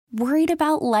Worried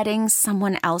about letting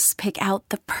someone else pick out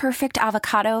the perfect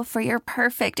avocado for your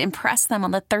perfect impress them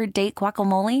on the third date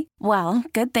guacamole? Well,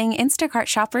 good thing Instacart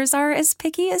shoppers are as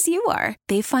picky as you are.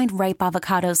 They find ripe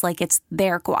avocados like it's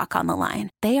their guac on the line.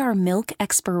 They are milk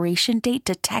expiration date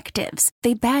detectives.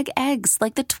 They bag eggs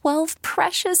like the 12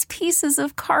 precious pieces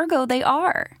of cargo they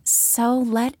are. So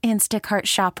let Instacart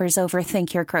shoppers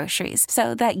overthink your groceries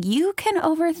so that you can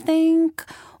overthink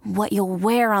what you'll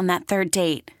wear on that third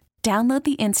date. Download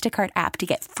the Instacart app to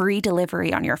get free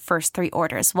delivery on your first 3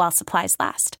 orders while supplies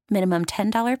last. Minimum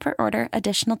 $10 per order.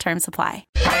 Additional terms apply.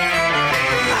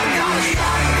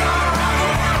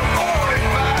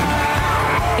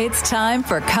 It's time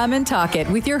for Come and Talk It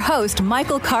with your host,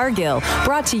 Michael Cargill,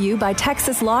 brought to you by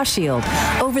Texas Law Shield.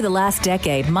 Over the last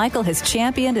decade, Michael has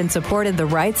championed and supported the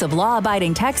rights of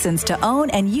law-abiding Texans to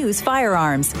own and use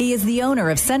firearms. He is the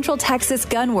owner of Central Texas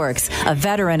Gun Works, a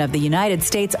veteran of the United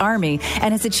States Army,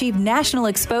 and has achieved national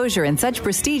exposure in such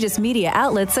prestigious media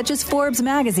outlets such as Forbes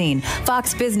Magazine,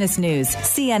 Fox Business News,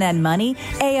 CNN Money,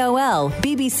 AOL,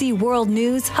 BBC World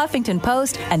News, Huffington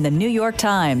Post, and the New York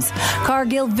Times.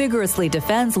 Cargill vigorously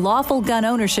defends lawful gun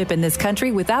ownership in this country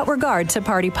without regard to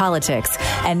party politics.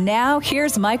 And now,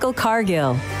 here's Michael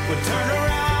Cargill.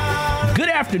 Good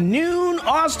afternoon,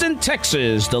 Austin,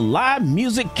 Texas, the live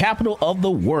music capital of the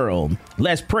world.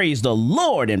 Let's praise the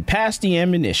Lord and pass the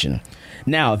ammunition.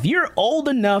 Now, if you're old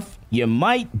enough, you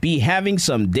might be having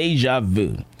some deja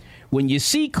vu when you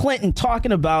see Clinton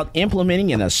talking about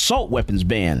implementing an assault weapons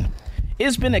ban.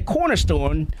 It's been a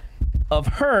cornerstone of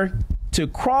her to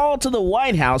crawl to the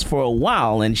White House for a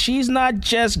while, and she's not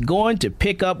just going to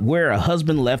pick up where her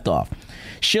husband left off.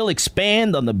 She'll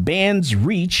expand on the ban's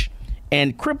reach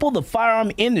and cripple the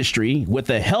firearm industry with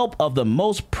the help of the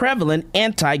most prevalent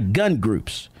anti-gun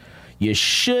groups. You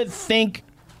should think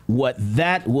what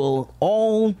that will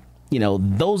all,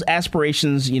 those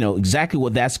aspirations, exactly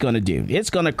what that's going to do. It's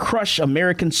going to crush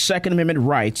American Second Amendment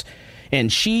rights,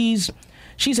 and she's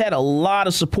had a lot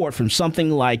of support from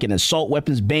something like an assault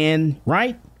weapons ban,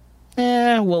 right?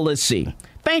 Well, let's see.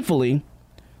 Thankfully,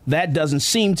 that doesn't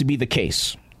seem to be the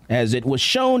case. As it was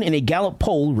shown in a Gallup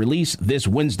poll released this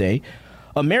Wednesday,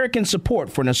 American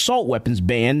support for an assault weapons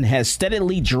ban has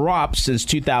steadily dropped since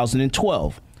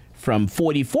 2012, from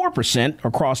 44%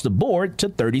 across the board to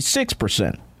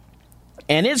 36%.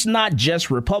 And it's not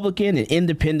just Republican and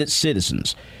independent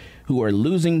citizens who are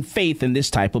losing faith in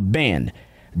this type of ban.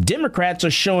 Democrats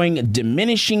are showing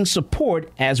diminishing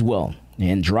support as well,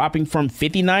 and dropping from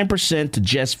 59% to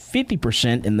just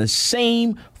 50% in the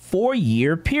same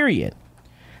 4-year period.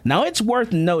 Now, it's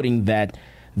worth noting that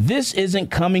this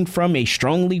isn't coming from a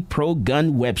strongly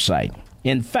pro-gun website.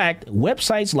 In fact,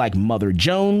 websites like Mother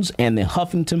Jones and the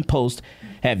Huffington Post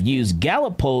have used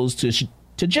Gallup polls to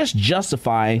just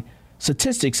justify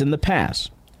statistics in the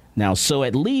past. Now, so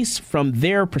at least from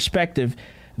their perspective,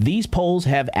 these polls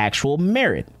have actual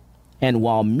merit. And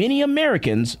while many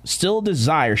Americans still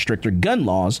desire stricter gun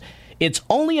laws, it's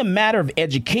only a matter of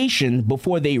education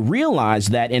before they realize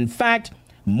that, in fact,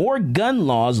 more gun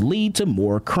laws lead to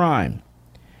more crime.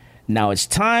 Now it's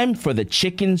time for the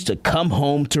chickens to come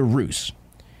home to roost.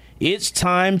 It's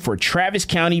time for Travis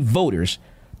County voters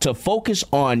to focus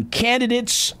on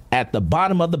candidates at the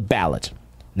bottom of the ballot.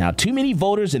 Now, too many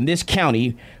voters in this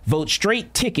county vote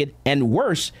straight ticket and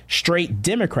worse, straight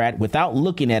Democrat without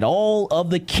looking at all of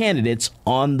the candidates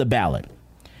on the ballot.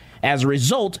 As a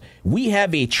result, we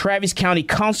have a Travis County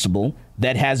constable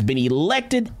that has been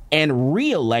elected and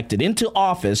reelected into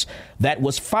office that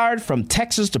was fired from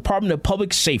Texas Department of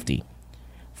Public Safety,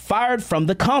 fired from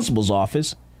the constable's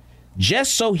office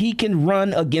just so he can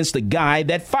run against the guy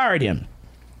that fired him.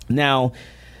 Now,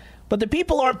 but the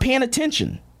people aren't paying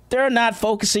attention. They're not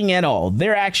focusing at all.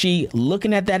 They're actually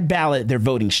looking at that ballot. They're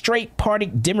voting straight party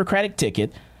Democratic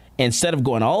ticket instead of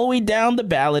going all the way down the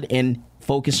ballot and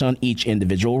focus on each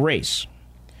individual race.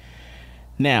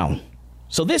 Now,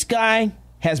 so this guy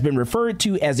has been referred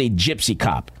to as a gypsy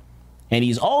cop, and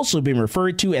he's also been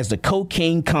referred to as the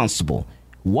cocaine constable.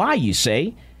 Why, you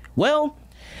say? Well,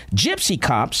 gypsy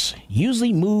cops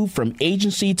usually move from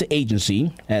agency to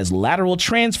agency as lateral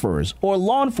transfers or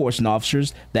law enforcement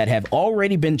officers that have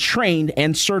already been trained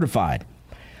and certified.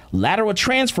 Lateral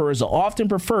transfers are often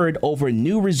preferred over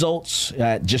new results,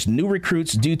 just new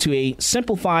recruits, due to a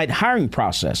simplified hiring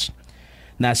process.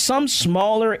 Now, some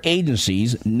smaller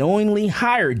agencies knowingly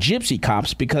hire gypsy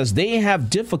cops because they have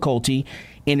difficulty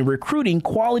in recruiting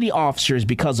quality officers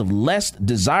because of less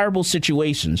desirable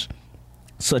situations,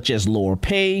 such as lower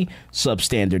pay,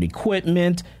 substandard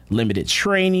equipment, limited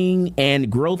training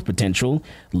and growth potential,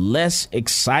 less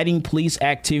exciting police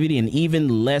activity, and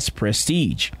even less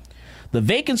prestige. The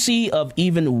vacancy of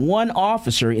even one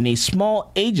officer in a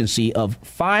small agency of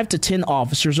 5 to 10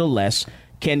 officers or less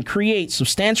can create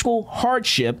substantial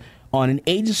hardship on an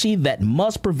agency that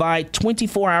must provide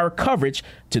 24-hour coverage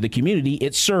to the community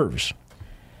it serves.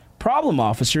 Problem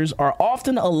officers are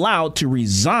often allowed to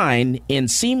resign in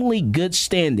seemingly good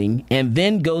standing and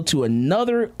then go to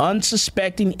another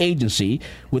unsuspecting agency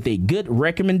with a good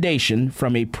recommendation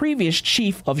from a previous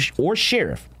chief or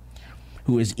sheriff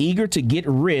who is eager to get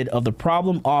rid of the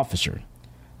problem officer.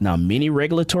 Now, many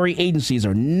regulatory agencies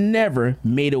are never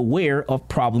made aware of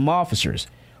problem officers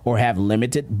or have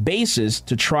limited basis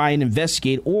to try and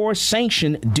investigate or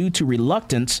sanction due to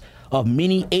reluctance of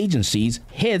many agencies'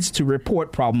 heads to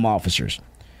report problem officers.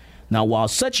 Now, while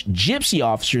such gypsy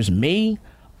officers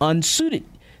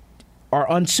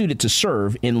are unsuited to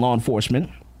serve in law enforcement,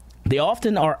 they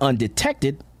often are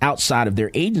undetected outside of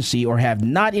their agency or have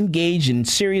not engaged in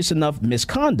serious enough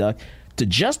misconduct to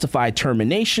justify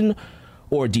termination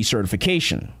or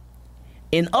decertification.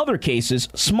 In other cases,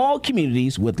 small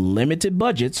communities with limited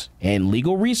budgets and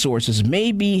legal resources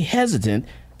may be hesitant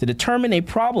to determine a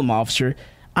problem officer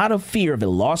out of fear of a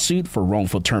lawsuit for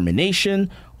wrongful termination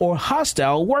or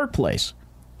hostile workplace.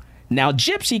 Now,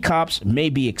 gypsy cops may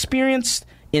be experienced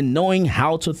in knowing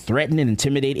how to threaten and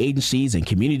intimidate agencies and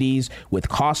communities with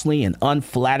costly and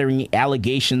unflattering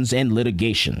allegations and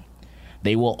litigation.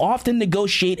 They will often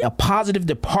negotiate a positive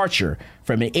departure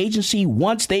from an agency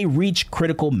once they reach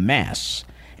critical mass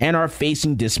and are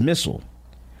facing dismissal.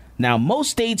 Now,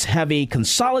 most states have a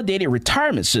consolidated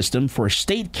retirement system for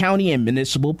state, county, and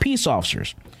municipal peace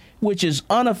officers, which is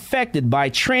unaffected by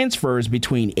transfers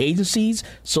between agencies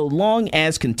so long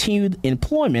as continued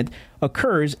employment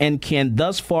occurs and can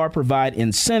thus far provide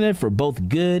incentive for both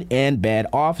good and bad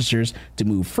officers to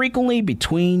move frequently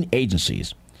between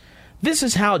agencies. This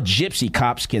is how gypsy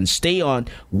cops can stay on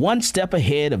one step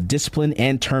ahead of discipline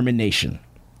and termination.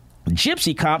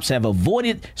 Gypsy cops have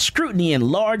avoided scrutiny in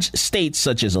large states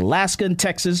such as Alaska and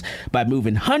Texas by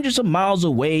moving hundreds of miles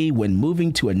away when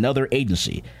moving to another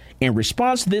agency. In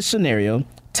response to this scenario,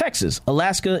 Texas,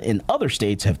 Alaska, and other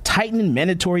states have tightened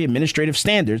mandatory administrative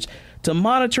standards to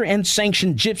monitor and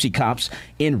sanction gypsy cops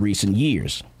in recent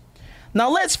years. Now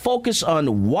let's focus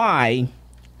on why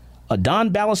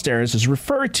Adon Ballesteros is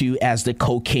referred to as the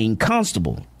cocaine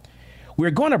constable.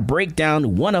 We're going to break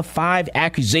down one of 5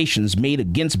 accusations made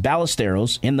against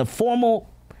Ballesteros in the formal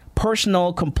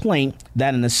personal complaint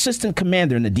that an assistant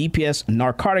commander in the DPS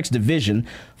Narcotics Division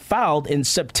filed in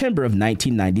September of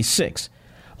 1996,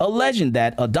 alleging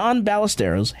that Adon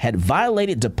Ballesteros had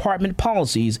violated department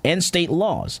policies and state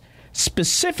laws.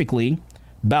 Specifically,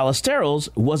 Ballesteros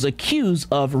was accused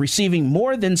of receiving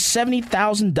more than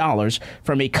 $70,000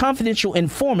 from a confidential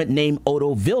informant named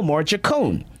Otto Vilmar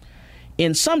Chacon.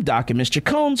 In some documents,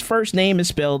 Chacon's first name is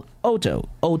spelled Otto,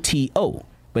 O-T-O,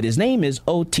 but his name is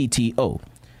O-T-T-O.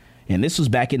 And this was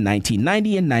back in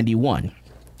 1990 and 91.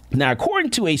 Now, according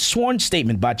to a sworn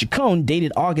statement by Chacon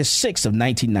dated August 6 of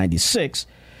 1996,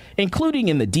 including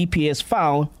in the DPS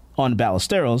file on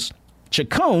Ballesteros,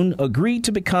 Chacon agreed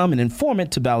to become an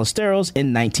informant to Ballesteros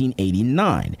in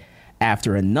 1989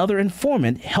 after another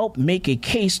informant helped make a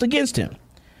case against him.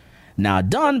 Now,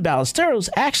 Adon Ballesteros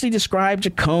actually described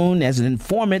Chacon as an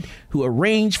informant who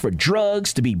arranged for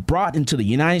drugs to be brought into the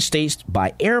United States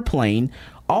by airplane,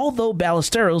 although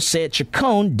Ballesteros said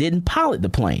Chacon didn't pilot the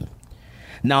plane.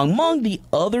 Now, among the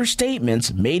other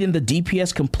statements made in the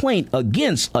DPS complaint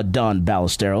against Adon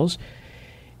Ballesteros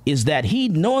is that he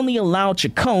knowingly allowed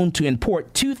Chacon to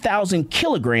import 2,000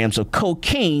 kilograms of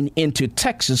cocaine into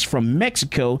Texas from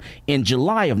Mexico in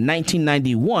July of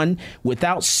 1991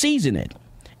 without seizing it,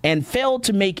 and failed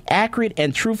to make accurate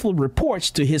and truthful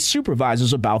reports to his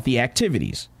supervisors about the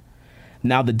activities.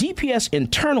 Now, the DPS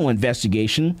internal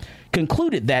investigation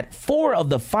concluded that 4 of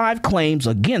the 5 claims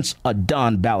against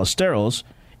Adon Ballesteros,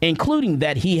 including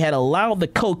that he had allowed the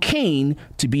cocaine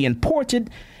to be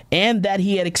imported and that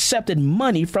he had accepted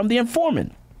money from the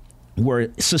informant,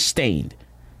 were sustained.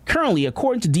 Currently,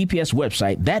 according to DPS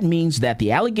website, that means that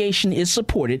the allegation is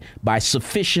supported by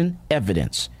sufficient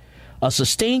evidence. A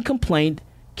sustained complaint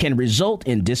can result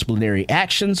in disciplinary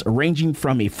actions ranging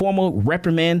from a formal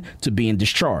reprimand to being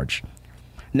discharged.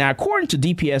 Now, according to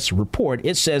DPS report,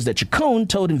 it says that Chacon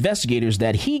told investigators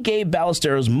that he gave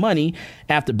Ballesteros money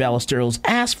after Ballesteros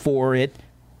asked for it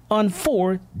on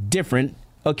 4 different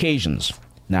occasions.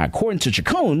 Now, according to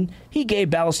Chacon, he gave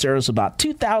Ballesteros about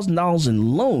 $2,000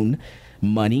 in loan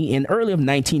money in early of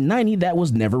 1990 that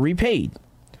was never repaid.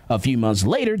 A few months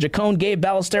later, Chacon gave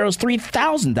Ballesteros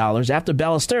 $3,000 after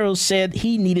Ballesteros said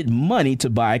he needed money to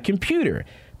buy a computer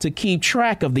to keep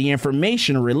track of the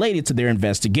information related to their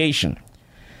investigation.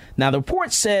 Now, the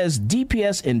report says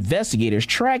DPS investigators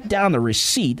tracked down a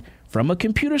receipt from a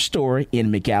computer store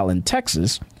in McAllen,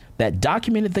 Texas, that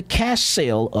documented the cash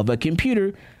sale of a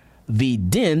computer the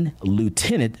then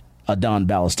Lieutenant Adon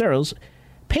Ballesteros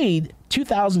paid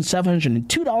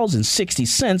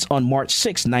 $2,702.60 on March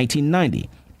 6, 1990.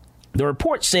 The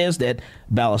report says that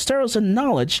Ballesteros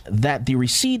acknowledged that the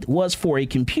receipt was for a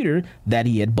computer that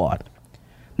he had bought.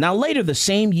 Now, later the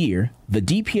same year, the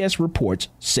DPS report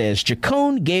says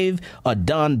Chacon gave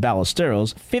Adon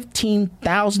Ballesteros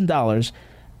 $15,000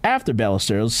 after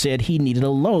Ballesteros said he needed a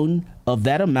loan of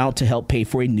that amount to help pay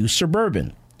for a new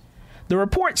Suburban. The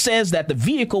report says that the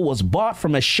vehicle was bought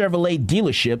from a Chevrolet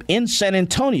dealership in San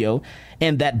Antonio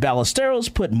and that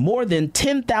Ballesteros put more than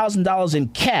 $10,000 in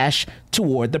cash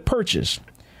toward the purchase.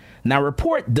 Now,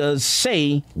 report does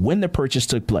say when the purchase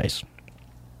took place.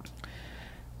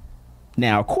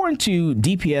 Now, according to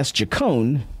DPS,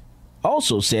 Chacon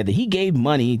also said that he gave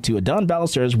money to Adon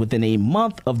Ballesteros within a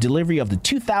month of delivery of the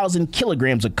 2,000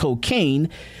 kilograms of cocaine,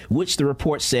 which the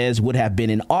report says would have been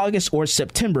in August or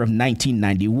September of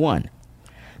 1991.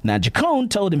 Now, Chacon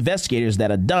told investigators that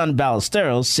Adon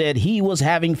Ballesteros said he was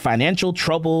having financial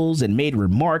troubles and made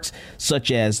remarks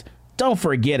such as, "Don't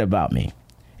forget about me,"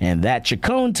 and that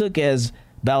Chacon took as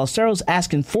Ballesteros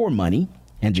asking for money.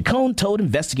 And Chacon told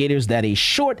investigators that a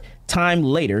short time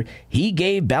later, he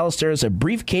gave Ballesteros a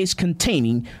briefcase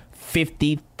containing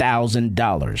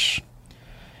 $50,000.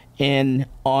 And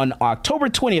on October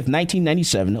 20th,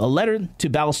 1997, a letter to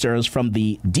Ballesteros from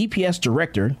the DPS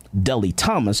director, Dudley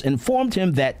Thomas, informed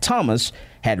him that Thomas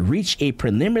had reached a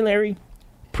preliminary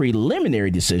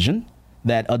decision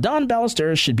that Adon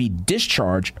Ballesteros should be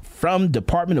discharged from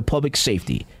Department of Public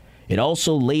Safety. It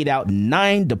also laid out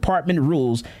 9 department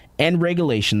rules and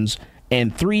regulations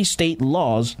and 3 state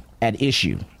laws at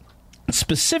issue.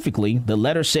 Specifically, the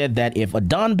letter said that if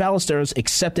Adon Ballesteros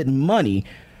accepted money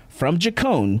from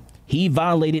Chacon, he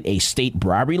violated a state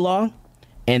bribery law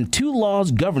and 2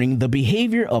 laws governing the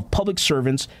behavior of public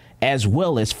servants, as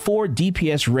well as 4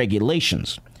 DPS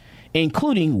regulations,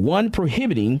 including 1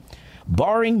 prohibiting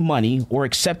borrowing money or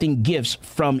accepting gifts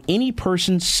from any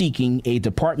person seeking a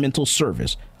departmental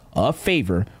service, a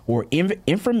favor, or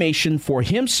information for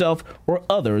himself or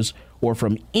others, or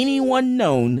from anyone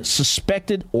known,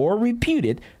 suspected, or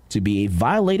reputed to be a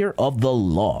violator of the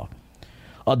law.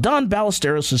 Adon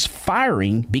Ballesteros'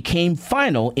 firing became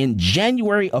final in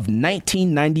January of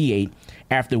 1998,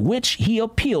 after which he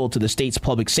appealed to the state's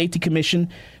Public Safety Commission,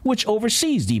 which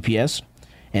oversees DPS.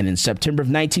 And in September of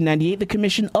 1998, the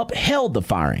commission upheld the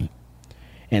firing.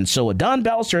 And so Adon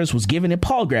Ballesteros was given a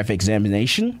polygraph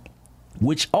examination,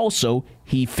 which also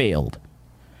he failed.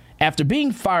 After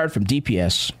being fired from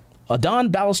DPS,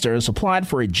 Adon Ballesteros applied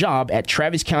for a job at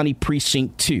Travis County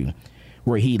Precinct 2,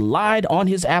 where he lied on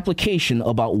his application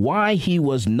about why he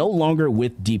was no longer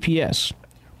with DPS.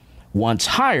 Once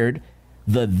hired,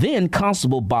 the then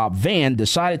Constable Bob Van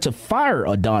decided to fire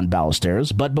Adon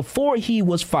Ballesteros, but before he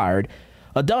was fired,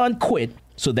 Adon quit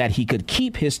so that he could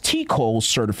keep his TCOL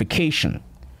certification.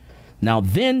 Now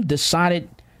then decided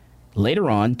later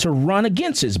on to run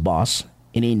against his boss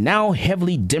in a now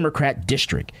heavily Democrat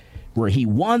district, where he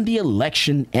won the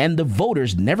election and the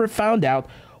voters never found out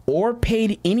or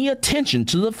paid any attention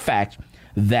to the fact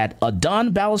that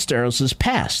Adon Ballesteros'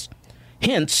 past.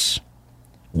 Hence,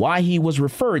 why he was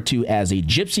referred to as a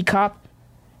gypsy cop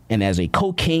and as a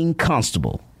cocaine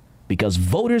constable, because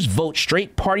voters vote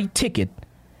straight party ticket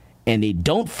and they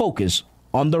don't focus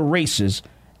on the races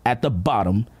at the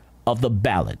bottom of the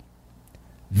ballot.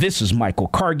 This is Michael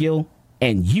Cargill,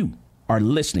 and you are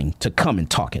listening to Come and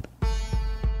Talk It.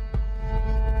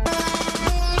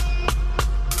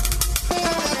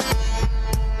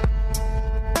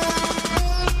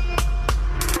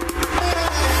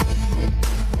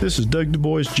 This is Doug Du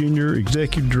Bois Jr.,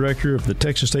 Executive Director of the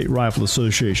Texas State Rifle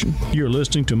Association. You're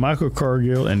listening to Michael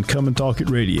Cargill and Come and Talk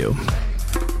It Radio.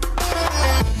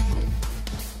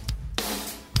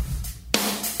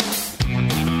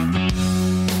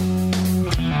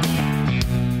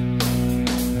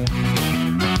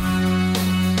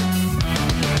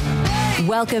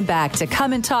 Welcome back to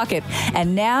Come and Talk It.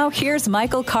 And now here's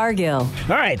Michael Cargill. All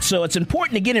right, so it's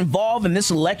important to get involved in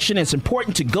this election. It's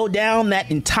important to go down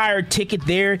that entire ticket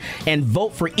there and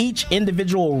vote for each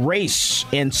individual race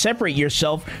and separate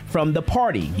yourself from the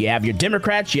party. You have your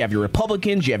Democrats, you have your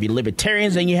Republicans, you have your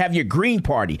Libertarians, and you have your Green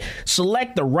Party.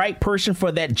 Select the right person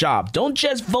for that job. Don't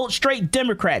just vote straight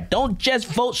Democrat. Don't just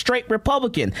vote straight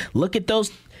Republican. Look at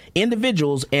those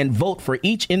individuals and vote for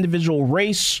each individual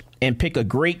race and pick a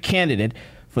great candidate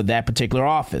for that particular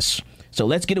office. So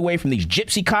let's get away from these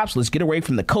gypsy cops. Let's get away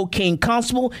from the cocaine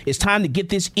constable. It's time to get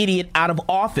this idiot out of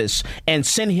office and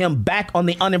send him back on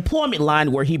the unemployment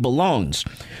line where he belongs.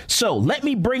 So let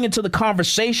me bring into the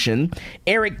conversation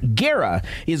Eric Guerra.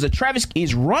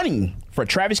 Is running for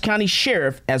Travis County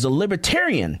Sheriff as a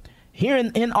Libertarian here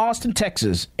in Austin,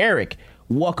 Texas. Eric,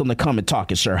 welcome to Come and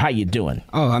Talk It, sir. How you doing?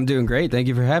 Oh, I'm doing great. Thank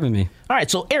you for having me. All right,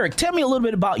 so Eric, tell me a little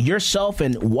bit about yourself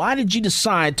and why did you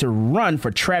decide to run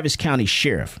for Travis County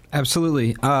Sheriff?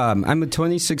 Absolutely. I'm a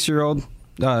 26-year-old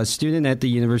student at the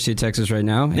University of Texas right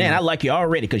now. Man, I like you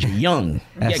already because you're young.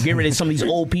 Yeah, get rid of some of these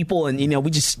old people, and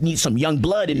we just need some young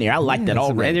blood in there. I like that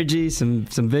already. Some energy,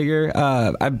 some vigor.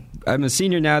 I'm a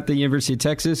senior now at the University of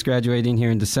Texas, graduating here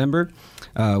in December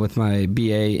with my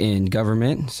BA in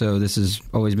government. So this has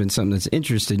always been something that's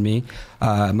interested me.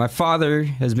 My father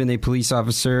has been a police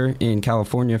officer in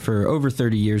California for over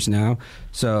 30 years now.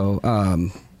 So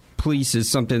police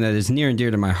is something that is near and dear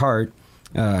to my heart.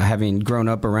 Having grown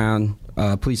up around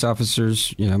police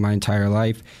officers, my entire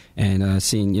life, and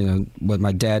seeing, what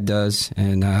my dad does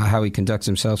and how he conducts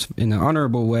himself in an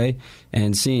honorable way,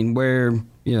 and seeing where,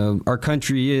 our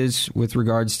country is with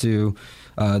regards to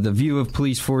the view of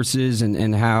police forces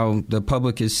and how the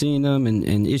public is seeing them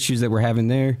and issues that we're having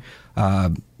there.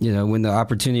 When the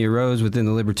opportunity arose within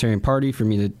the Libertarian Party for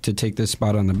me to take this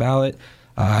spot on the ballot,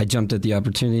 I jumped at the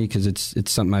opportunity because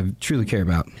it's something I truly care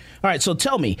about. All right, so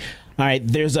tell me. All right,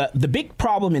 the big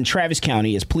problem in Travis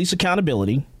County is police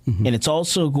accountability, and it's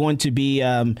also going to be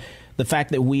the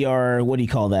fact that we are, what do you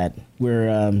call that? We're,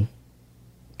 what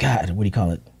do you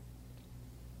call it?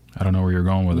 I don't know where you're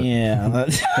going with it. Yeah,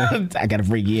 I got to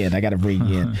bring you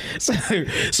in.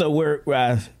 So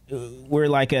we're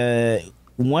like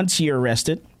once you're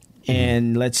arrested,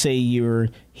 and let's say you're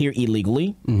here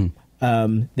illegally,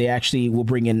 they actually will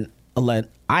bring in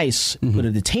ICE, put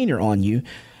a detainer on you,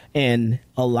 and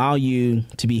allow you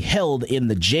to be held in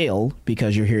the jail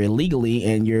because you're here illegally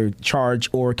and you're charged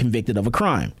or convicted of a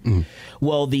crime.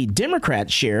 Well, the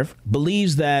Democrat sheriff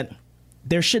believes that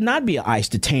there should not be an ICE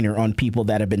detainer on people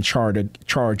that have been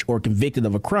charged or convicted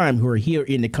of a crime who are here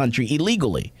in the country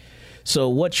illegally. So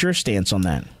what's your stance on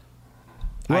that?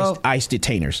 Well, ICE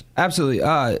detainers. Absolutely.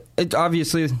 It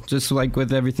obviously, just like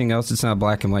with everything else, it's not a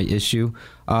black and white issue.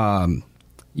 As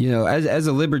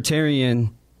a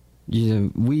libertarian,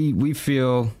 we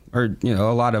feel, or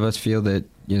a lot of us feel that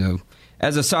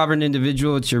as a sovereign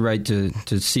individual, it's your right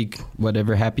to seek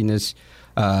whatever happiness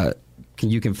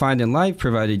you can find in life,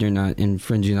 provided you're not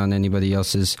infringing on anybody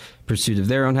else's pursuit of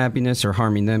their own happiness or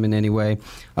harming them in any way.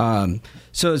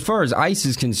 So as far as ICE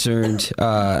is concerned,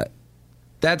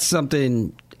 that's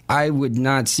something I would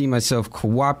not see myself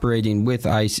cooperating with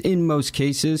ICE in most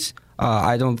cases.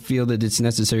 I don't feel that it's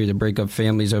necessary to break up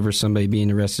families over somebody being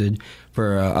arrested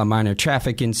for a minor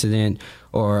traffic incident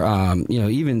or,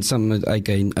 even something like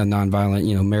a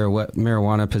nonviolent,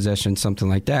 marijuana possession, something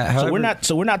like that. However,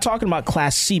 so we're not talking about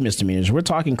Class C misdemeanors. We're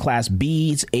talking Class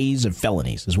B's, A's, and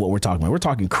felonies is what we're talking about. We're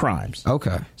talking crimes.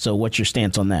 Okay. So what's your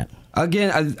stance on that?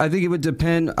 Again, I think it would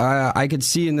depend. I could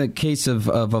see in the case of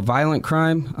a violent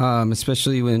crime,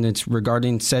 especially when it's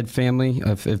regarding said family,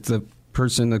 if the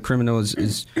the criminal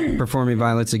is performing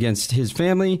violence against his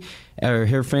family or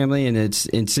her family, and it's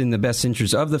in the best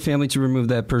interest of the family to remove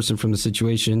that person from the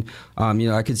situation.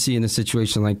 I could see in a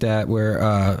situation like that where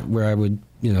I would,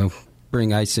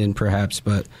 bring ICE in perhaps,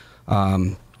 but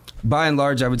by and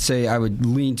large, I would say I would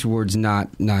lean towards not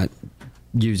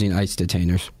using ICE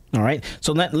detainers. All right.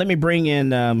 So let me bring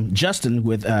in Justin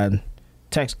with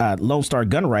Lone Star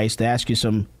Gun Rights to ask you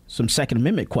some Second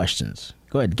Amendment questions.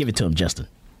 Go ahead, give it to him, Justin.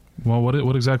 Well,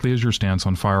 what exactly is your stance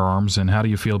on firearms, and how do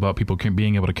you feel about people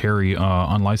being able to carry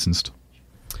unlicensed?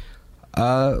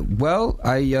 I'm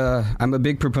a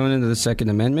big proponent of the Second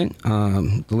Amendment.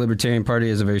 The Libertarian Party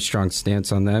has a very strong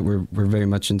stance on that. We're very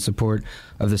much in support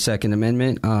of the Second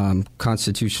Amendment,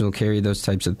 constitutional carry, those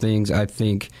types of things. I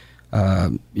think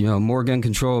more gun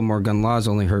control, more gun laws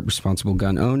only hurt responsible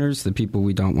gun owners. The people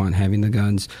we don't want having the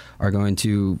guns are going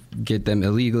to get them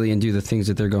illegally and do the things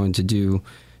that they're going to do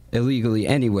illegally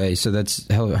anyway. So that's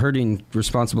hurting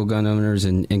responsible gun owners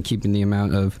and keeping the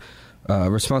amount of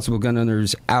responsible gun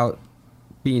owners out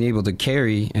being able to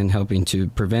carry and helping to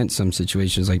prevent some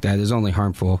situations like that is only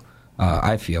harmful,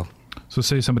 I feel. So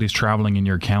say somebody's traveling in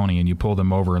your county and you pull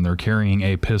them over and they're carrying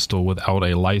a pistol without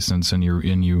a license, and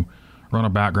you run a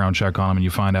background check on them and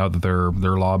you find out that they're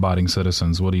law-abiding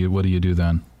citizens. What do you do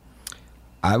then?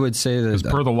 I would say that,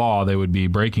 because per the law, they would be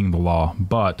breaking the law,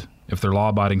 but if they're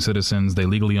law-abiding citizens, they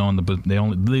legally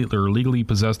legally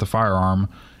possess the firearm.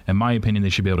 In my opinion, they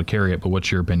should be able to carry it. But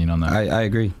what's your opinion on that? I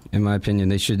agree. In my opinion,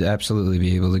 they should absolutely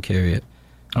be able to carry it.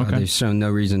 Okay. They've shown no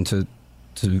reason to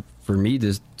for me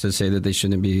to say that they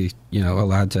shouldn't be,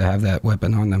 allowed to have that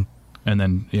weapon on them. And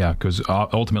then, because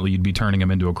ultimately you'd be turning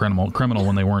them into a criminal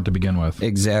when they weren't to begin with.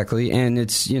 Exactly. And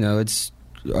it's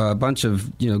a bunch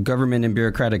of, government and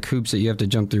bureaucratic hoops that you have to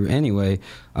jump through anyway.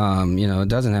 It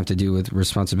doesn't have to do with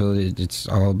responsibility. It's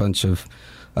all a bunch of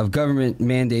government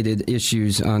mandated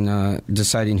issues on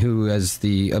deciding who has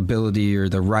the ability or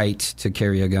the right to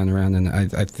carry a gun around. And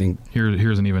I think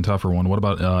here's an even tougher one. What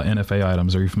about NFA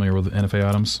items? Are you familiar with NFA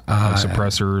items? Like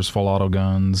suppressors, full auto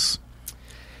guns.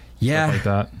 Yeah,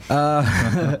 stuff like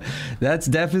that. That's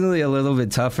definitely a little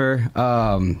bit tougher.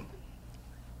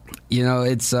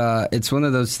 It's one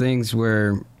of those things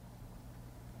where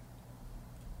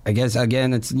I guess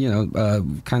again it's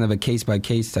kind of a case by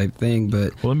case type thing.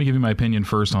 But let me give you my opinion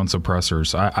first on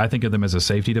suppressors. I think of them as a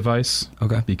safety device.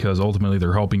 Okay, because ultimately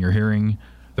they're helping your hearing.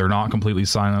 They're not completely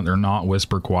silent. They're not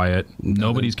whisper quiet.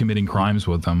 Nobody's committing crimes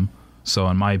with them. So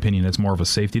in my opinion, it's more of a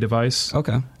safety device.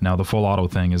 Okay. Now, the full auto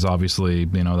thing is obviously,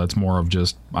 that's more of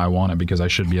just, I want it because I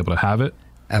should be able to have it.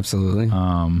 Absolutely.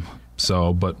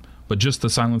 But just the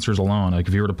silencers alone, like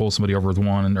if you were to pull somebody over with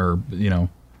one or,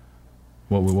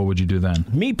 what would you do then?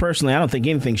 Me personally, I don't think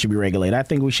anything should be regulated. I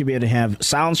think we should be able to have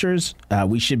silencers.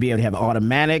 We should be able to have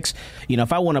automatics.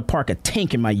 If I want to park a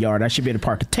tank in my yard, I should be able to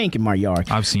park a tank in my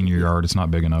yard. I've seen your yard. It's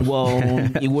not big enough. Well,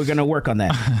 we're going to work on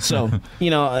that. So,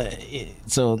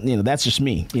 that's just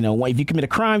me. If you commit a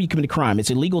crime, you commit a crime. It's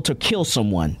illegal to kill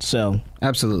someone. So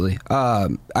absolutely.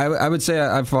 I would say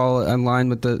I fall in line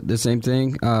with the same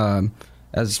thing.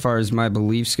 As far as my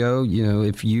beliefs go,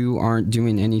 if you aren't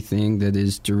doing anything that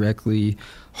is directly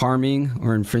harming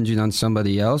or infringing on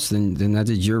somebody else, then that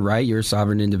is your right. You're a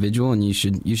sovereign individual, and you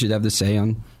should have the say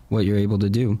on what you're able to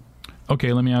do.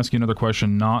 Okay, let me ask you another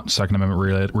question, not Second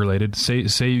Amendment related.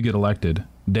 Say you get elected.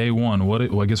 Day one, what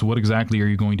exactly are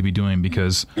you going to be doing?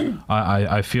 Because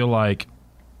I feel like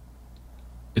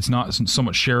it's not so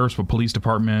much sheriffs, but police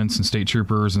departments and state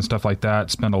troopers and stuff like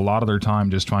that spend a lot of their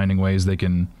time just finding ways they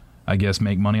can, I guess,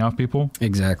 make money off people.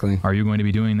 Exactly. Are you going to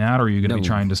be doing that, or are you going to be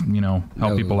trying to,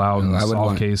 help people out and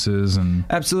solve cases? And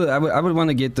absolutely, I would want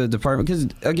to get the department, because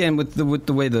again, with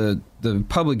the way the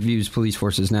public views police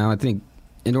forces now, I think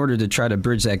in order to try to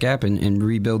bridge that gap and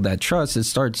rebuild that trust, it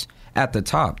starts at the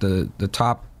top. The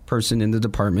top person in the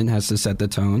department has to set the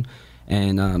tone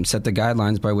and set the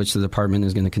guidelines by which the department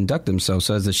is going to conduct themselves.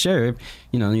 So as the sheriff,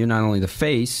 you're not only the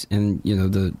face and,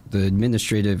 the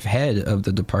administrative head of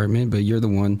the department, but you're the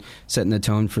one setting the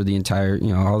tone for the entire,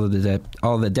 all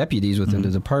the deputies within the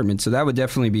department. So that would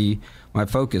definitely be my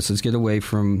focus. Let's get away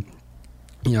from,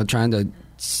 trying to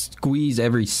squeeze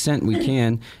every cent we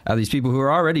can out of these people who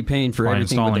are already paying for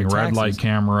everything with their taxes. Installing red light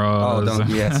cameras.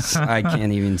 Yes, I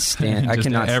can't even stand. I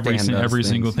cannot stand every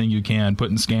single thing you can.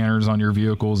 Putting scanners on your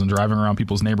vehicles and driving around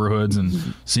people's neighborhoods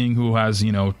and seeing who has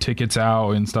tickets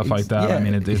out and stuff like that. Yeah. I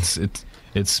mean,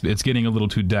 it's getting a little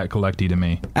too debt collecty to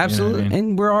me. Absolutely,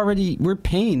 and we're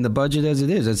paying the budget as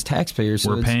it is as taxpayers.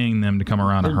 So we're paying them to come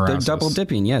around and harass us. They're double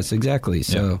dipping. Yes, exactly.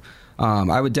 So.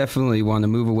 I would definitely want to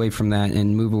move away from that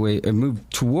and move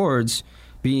towards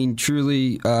being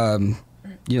truly,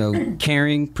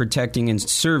 caring, protecting, and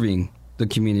serving the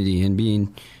community, and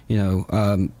being,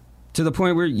 to the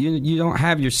point where you don't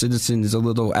have your citizens a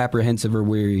little apprehensive or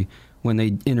weary when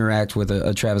they interact with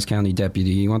a Travis County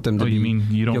deputy. You want them to. You mean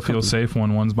you don't feel safe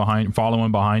when one's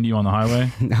following behind you on the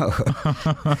highway? No,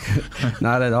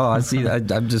 not at all.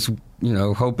 I'm just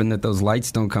hoping that those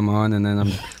lights don't come on, and then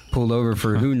I'm pulled over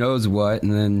for who knows what,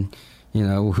 and then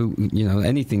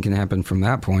anything can happen from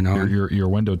that point on. Your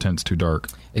window tint's too dark.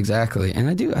 Exactly, and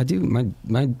I do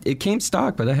my it came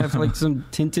stock, but I have like some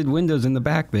tinted windows in the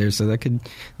back there, so that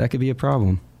could be a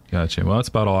problem. Gotcha. Well, that's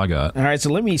about all I got. All right, so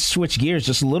let me switch gears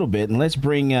just a little bit, and let's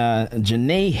bring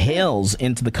Janae Hales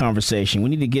into the conversation. We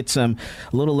need to get a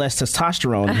little less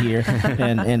testosterone here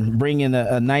and bring in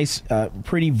a nice,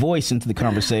 pretty voice into the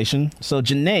conversation. So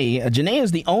Janae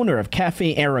is the owner of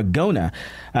Cafe Aragona.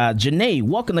 Janae,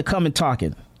 welcome to Come and Talk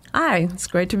It. Hi, it's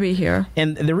great to be here.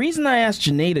 And the reason I asked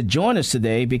Janae to join us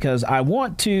today, because I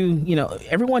want to,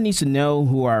 everyone needs to know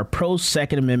who our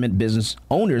pro-Second Amendment business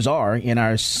owners are in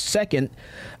our pro-Second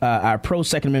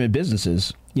Amendment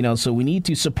businesses, so we need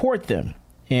to support them.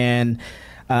 And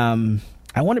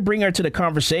I want to bring her to the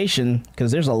conversation because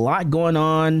there's a lot going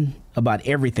on about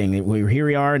everything. Here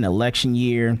we are in election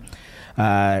year.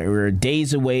 We're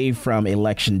days away from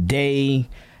Election Day,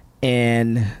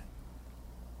 and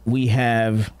we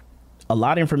have a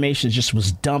lot of information just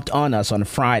was dumped on us on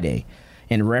Friday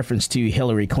in reference to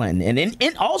Hillary Clinton.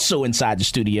 And also inside the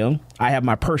studio, I have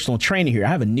my personal trainer here. I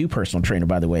have a new personal trainer,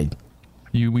 by the way.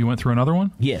 We went through another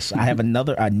one? Yes, I have a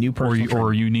new personal trainer.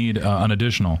 Or you need an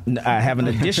additional? I have an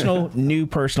additional new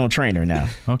personal trainer now.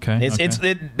 Okay.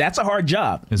 That's a hard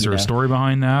job. Is there a story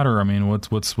behind that, or I mean,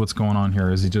 what's going on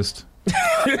here? Is he just?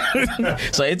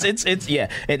 So it's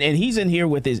yeah, and he's in here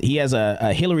with he has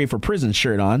a Hillary for Prison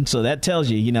shirt on, so that tells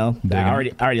you,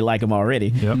 I already like him already.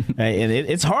 Yep. And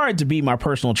it's hard to be my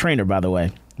personal trainer, by the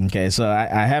way. Okay, so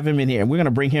I have him in here, and we're going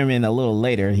to bring him in a little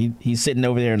later. He's sitting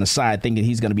over there on the side thinking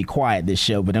he's going to be quiet this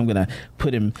show, but I'm going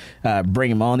to bring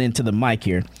him on into the mic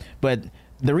here. But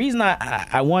the reason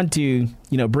I want to,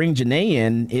 bring Janae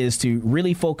in is to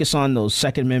really focus on those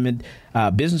Second Amendment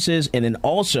businesses, and then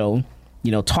also,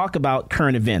 talk about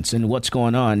current events and what's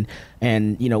going on,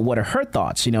 and, what are her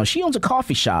thoughts. She owns a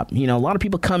coffee shop. A lot of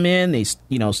people come in, they,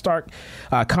 start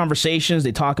conversations.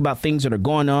 They talk about things that are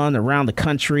going on around the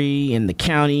country, in the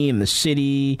county, in the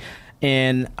city.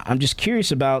 And I'm just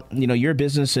curious about, your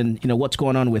business and, what's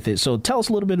going on with it. So tell us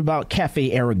a little bit about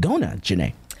Cafe Aragona,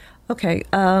 Janae. Okay.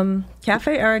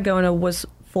 Cafe Aragona was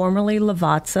formerly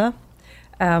Lavazza.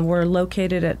 We're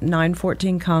located at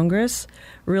 914 Congress,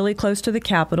 really close to the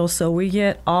Capitol, so we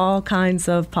get all kinds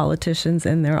of politicians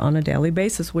in there on a daily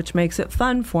basis, which makes it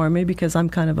fun for me because I'm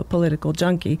kind of a political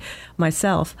junkie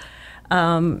myself.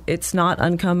 It's not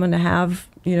uncommon to have,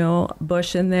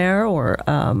 Bush in there, or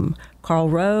Karl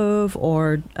Rove,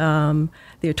 or the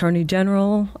Attorney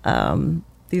General.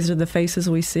 These are the faces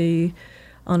we see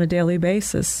on a daily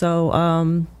basis.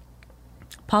 So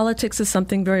politics is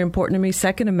something very important to me.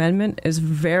 Second Amendment is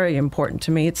very important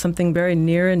to me. It's something very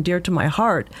near and dear to my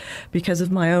heart because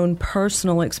of my own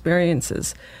personal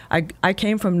experiences. I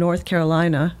came from North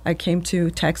Carolina. I came to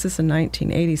Texas in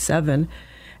 1987.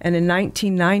 And in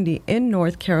 1990, in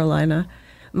North Carolina,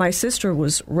 my sister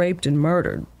was raped and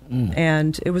murdered.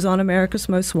 And it was on America's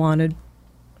Most Wanted.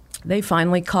 They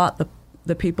finally caught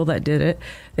the people that did it.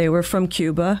 They were from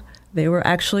Cuba. They were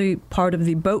actually part of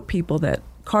the boat people that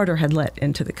Carter had let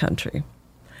into the country.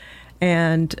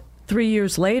 And 3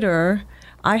 years later,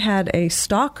 I had a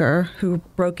stalker who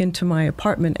broke into my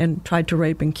apartment and tried to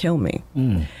rape and kill me.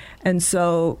 And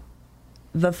so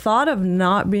the thought of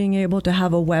not being able to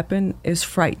have a weapon is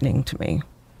frightening to me.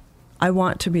 I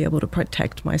want to be able to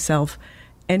protect myself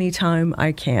anytime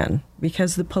I can,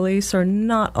 because the police are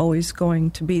not always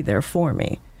going to be there for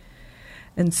me.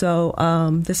 And so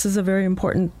this is a very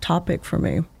important topic for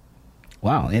me.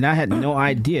 Wow. And I had no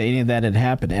idea any of that had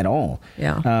happened at all.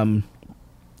 Yeah.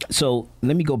 So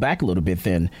let me go back a little bit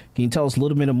then. Can you tell us a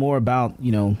little bit more about,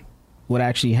 what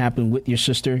actually happened with your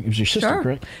sister? It was your sister, sure.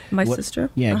 Correct? My sister?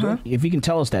 Yeah. If you can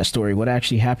tell us that story, what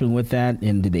actually happened with that?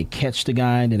 And did they catch the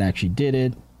guy that actually did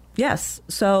it? Yes.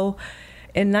 So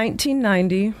in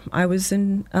 1990, I was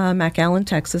in McAllen,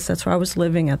 Texas. That's where I was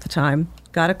living at the time.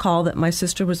 Got a call that my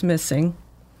sister was missing,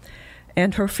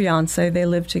 and her fiance. They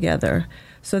lived together.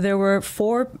 So there were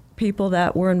 4 people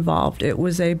that were involved. It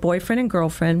was a boyfriend and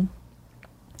girlfriend,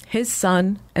 his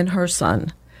son, and her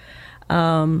son.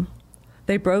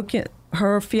 They broke in.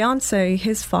 Her fiance,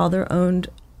 his father, owned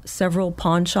several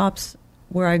pawn shops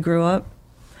where I grew up.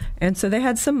 And so they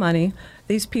had some money.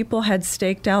 These people had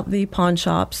staked out the pawn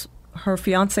shops. Her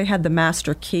fiance had the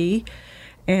master key,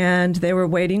 and they were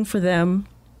waiting for them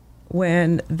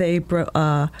when they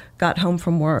got home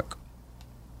from work.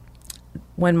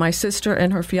 When my sister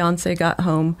and her fiance got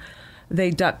home,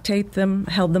 they duct taped them,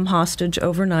 held them hostage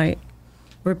overnight,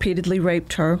 repeatedly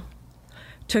raped her,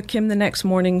 took him the next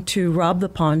morning to rob the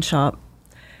pawn shop.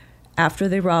 After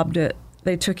they robbed it,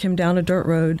 they took him down a dirt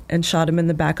road and shot him in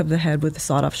the back of the head with a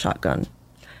sawed-off shotgun.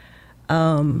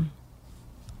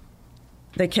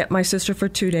 They kept my sister for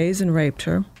 2 days and raped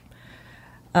her.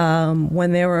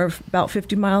 When they were about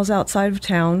 50 miles outside of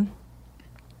town,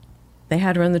 they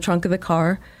had her in the trunk of the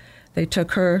car. They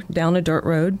took her down a dirt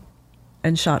road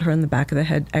and shot her in the back of the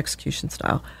head, execution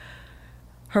style.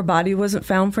 Her body wasn't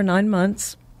found for 9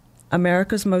 months.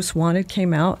 America's Most Wanted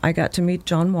came out. I got to meet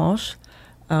John Walsh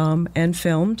and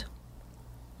filmed.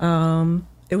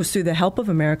 It was through the help of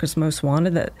America's Most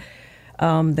Wanted that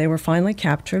they were finally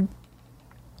captured.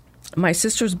 My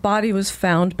sister's body was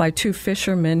found by 2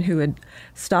 fishermen who had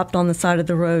stopped on the side of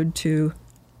the road to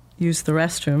use the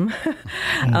restroom.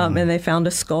 And they found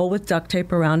a skull with duct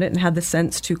tape around it and had the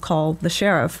sense to call the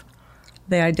sheriff.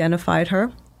 They identified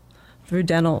her through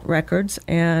dental records,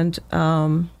 and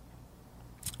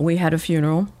we had a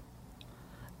funeral.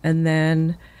 And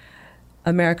then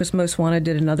America's Most Wanted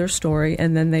did another story,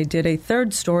 and then they did a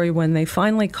third story when they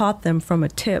finally caught them from a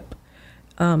tip,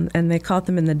 and they caught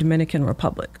them in the Dominican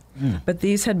Republic. But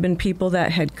these had been people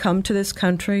that had come to this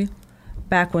country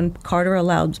back when Carter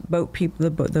allowed boat people,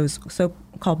 those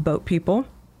so-called boat people.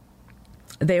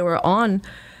 They were on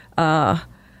they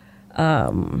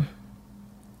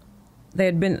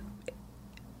had been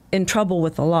in trouble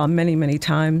with the law many, many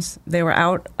times. They were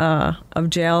out of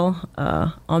jail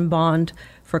on bond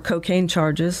for cocaine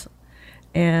charges,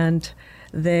 and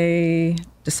they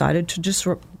decided to just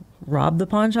rob the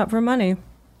pawn shop for money.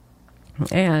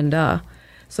 And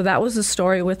so that was the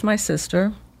story with my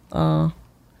sister.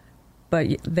 But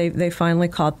they finally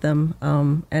caught them,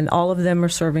 and all of them are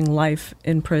serving life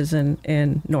in prison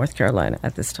in North Carolina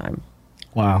at this time.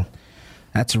 Wow.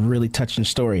 That's a really touching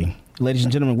story. Ladies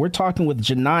and gentlemen, we're talking with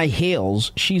Janai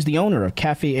Hales. She's the owner of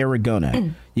Cafe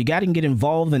Aragona. You got to get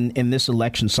involved in this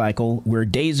election cycle. We're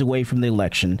days away from the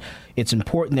election. It's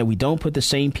important that we don't put the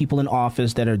same people in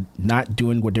office that are not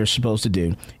doing what they're supposed to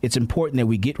do. It's important that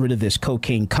we get rid of this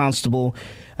cocaine constable,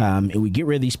 and we get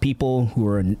rid of these people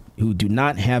who do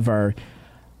not have our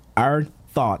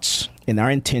thoughts and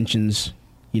our intentions,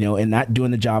 and not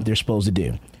doing the job they're supposed to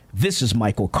do. This is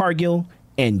Michael Cargill,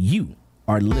 and you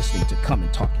are listening to Come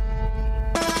and Talk It.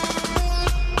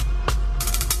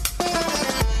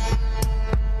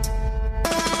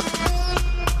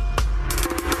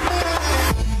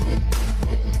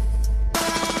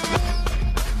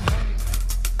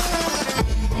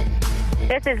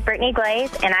 This is Brittany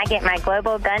Glaze, and I get my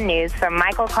global gun news from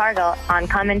Michael Cargill on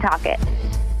Come and Talk It.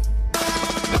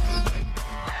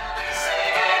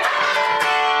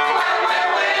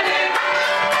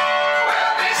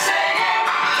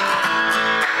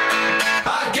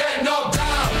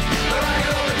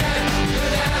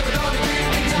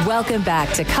 Welcome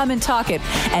back to Come and Talk It.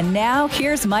 And now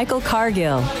here's Michael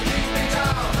Cargill.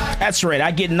 That's right.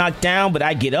 I get knocked down, but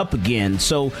I get up again.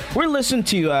 So we're listening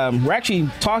to, we're actually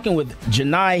talking with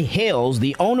Janai Hales,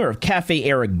 the owner of Cafe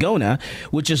Aragona,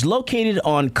 which is located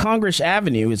on Congress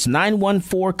Avenue. It's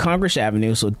 914 Congress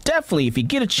Avenue. So definitely, if you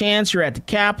get a chance, you're at the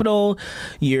Capitol,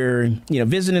 you're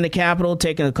visiting the Capitol,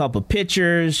 taking a couple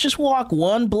pictures, just walk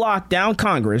one block down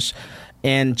Congress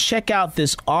and check out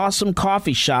this awesome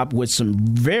coffee shop with some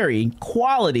very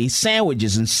quality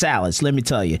sandwiches and salads. Let me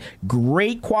tell you,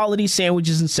 great quality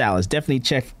sandwiches and salads. Definitely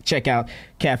check out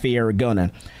Cafe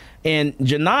Aragona. And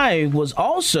Janai was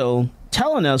also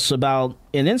telling us about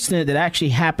an incident that actually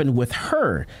happened with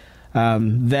her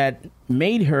that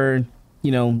made her,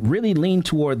 really lean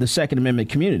toward the Second Amendment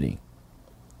community.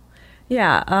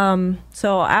 Yeah.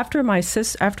 So after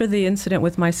the incident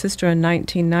with my sister in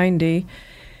 1990.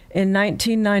 In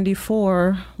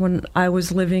 1994, when I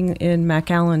was living in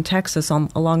McAllen, Texas,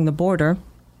 along the border,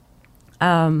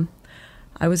 I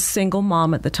was a single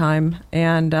mom at the time,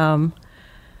 and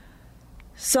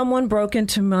someone broke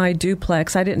into my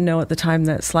duplex. I didn't know at the time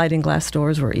that sliding glass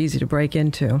doors were easy to break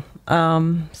into.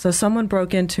 So someone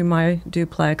broke into my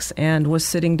duplex and was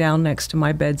sitting down next to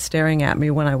my bed staring at me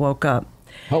when I woke up.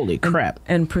 Holy crap.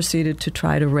 And proceeded to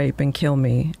try to rape and kill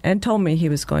me, and told me he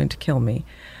was going to kill me.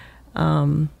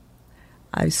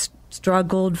 I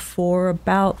struggled for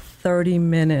about 30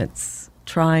 minutes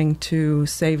trying to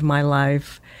save my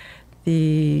life.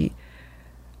 That's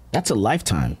a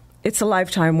lifetime. It's a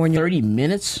lifetime when you're 30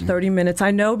 minutes? 30 minutes.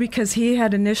 I know, because he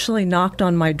had initially knocked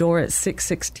on my door at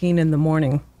 6:16 in the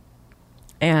morning.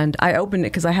 And I opened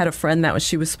it because I had a friend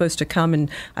she was supposed to come, and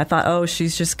I thought, oh,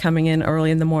 she's just coming in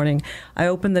early in the morning. I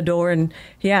opened the door, and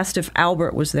he asked if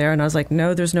Albert was there, and I was like,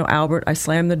 no, there's no Albert. I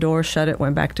slammed the door, shut it,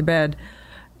 went back to bed,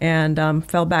 and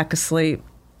fell back asleep.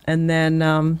 And then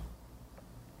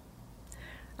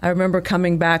I remember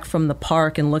coming back from the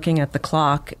park and looking at the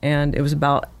clock, and it was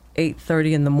about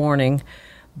 8:30 in the morning.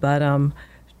 But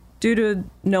due to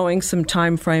knowing some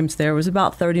time frames there, it was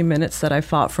about 30 minutes that I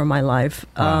fought for my life.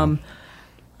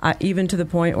 Even to the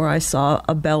point where I saw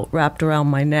a belt wrapped around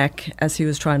my neck as he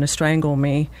was trying to strangle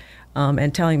me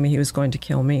and telling me he was going to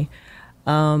kill me.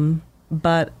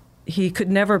 But he could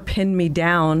never pin me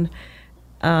down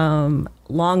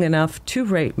long enough to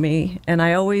rape me. And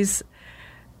I always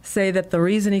say that the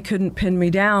reason he couldn't pin me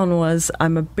down was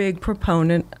I'm a big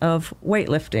proponent of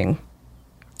weightlifting.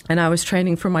 And I was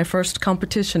training for my first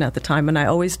competition at the time. And I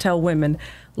always tell women,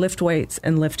 lift weights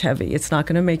and lift heavy. It's not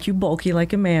going to make you bulky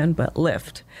like a man, but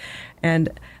lift. And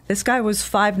this guy was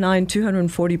 5'9",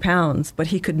 240 pounds, but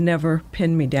he could never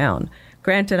pin me down.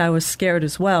 Granted, I was scared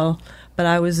as well, but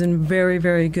I was in very,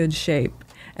 very good shape.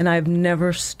 And I've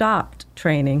never stopped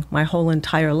training my whole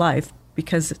entire life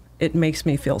because it makes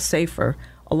me feel safer,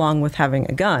 along with having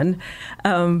a gun.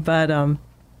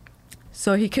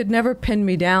 So he could never pin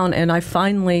me down. And I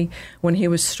finally, when he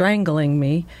was strangling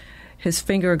me, his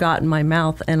finger got in my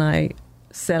mouth, and I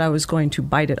said I was going to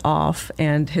bite it off,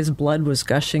 and his blood was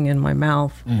gushing in my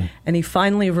mouth. And he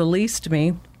finally released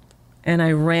me, and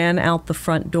I ran out the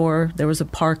front door. There was a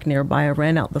park nearby. I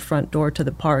ran out the front door to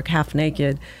the park half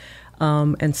naked,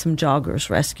 and some joggers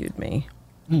rescued me.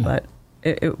 But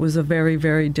it was a very,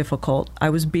 very difficult. I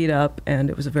was beat up, and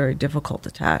it was a very difficult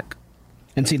attack.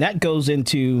 And see, that goes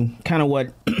into kind of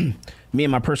what me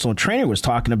and my personal trainer was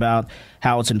talking about,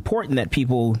 how it's important that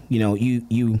people,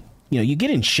 you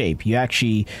get in shape.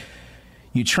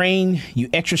 You train, you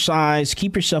exercise,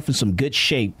 keep yourself in some good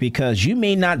shape, because you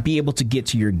may not be able to get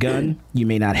to your gun. You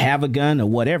may not have a gun or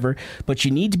whatever, but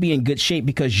you need to be in good shape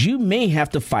because you may have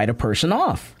to fight a person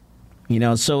off.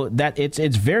 So that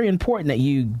it's very important that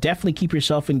you definitely keep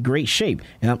yourself in great shape.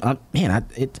 And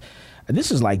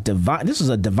this is like divine. This is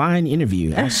a divine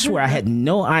interview. I swear I had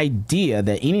no idea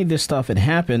that any of this stuff had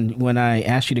happened when I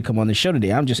asked you to come on the show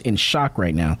today. I'm just in shock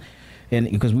right now.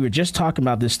 And because we were just talking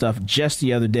about this stuff just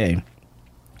the other day.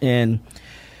 And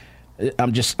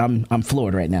I'm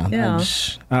floored right now. Yeah.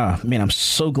 I'm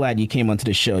so glad you came onto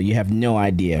the show. You have no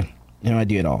idea. No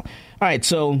idea at all. All right.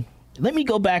 So let me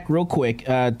go back real quick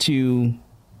to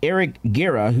Eric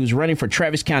Guerra, who's running for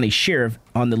Travis County Sheriff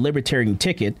on the Libertarian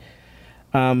ticket.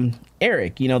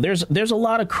 Eric, there's a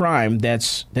lot of crime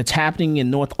that's happening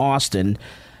in North Austin.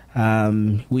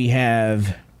 We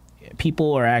have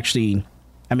people are actually,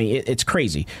 it's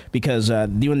crazy because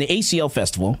during the ACL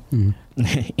festival,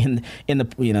 in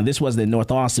the this wasn't in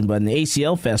North Austin, but in the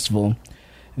ACL festival,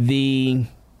 the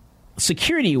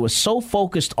security was so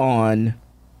focused on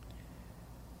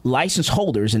license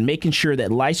holders and making sure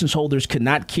that license holders could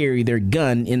not carry their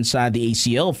gun inside the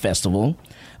ACL festival,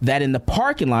 that in the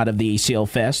parking lot of the ACL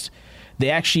Fest,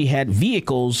 they actually had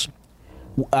vehicles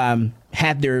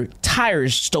had their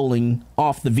tires stolen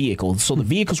off the vehicle. So the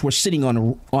vehicles were sitting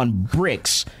on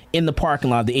bricks in the parking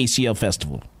lot of the ACL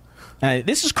Festival.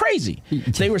 This is crazy.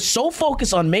 They were so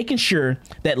focused on making sure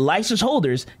that license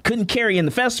holders couldn't carry in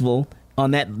the festival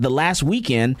on the last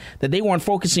weekend that they weren't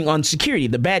focusing on security,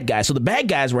 the bad guys. So the bad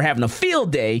guys were having a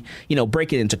field day,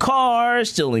 breaking into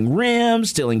cars, stealing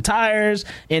rims, stealing tires,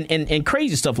 and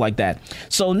crazy stuff like that.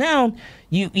 So now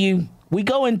we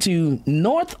go into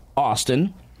North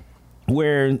Austin,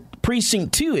 where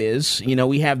Precinct 2 is.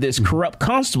 We have this corrupt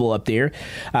constable up there,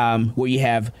 where you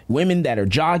have women that are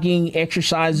jogging,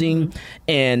 exercising,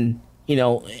 and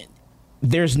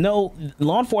there's no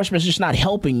law enforcement is just not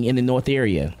helping in the North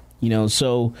area.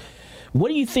 So what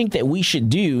do you think that we should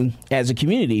do as a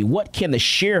community? What can the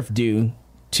sheriff do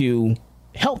to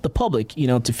help the public,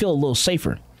 to feel a little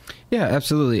safer? Yeah,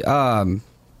 absolutely. Well,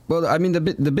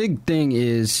 the big thing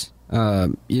is,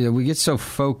 we get so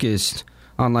focused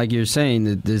on, like you're saying,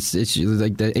 that this issue,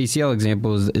 like the ACL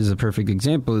example is a perfect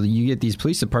example. You get these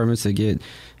police departments that get,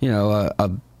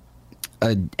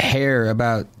 a hair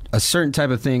about a certain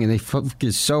type of thing, and they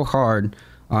focus so hard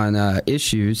on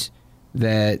issues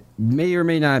that may or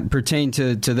may not pertain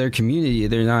to their community.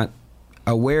 They're not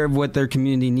aware of what their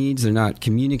community needs. They're not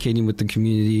communicating with the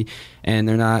community, and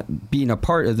they're not being a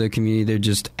part of the community. They're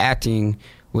just acting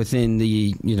within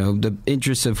the the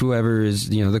interests of whoever is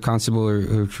the constable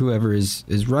or whoever is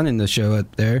running the show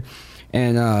up there.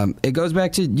 And it goes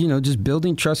back to just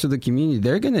building trust with the community.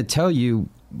 They're going to tell you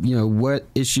what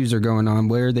issues are going on,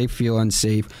 where they feel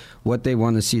unsafe, what they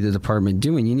want to see the department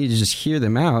doing. You need to just hear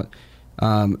them out.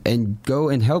 And go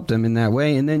and help them in that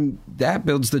way. And then that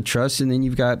builds the trust. And then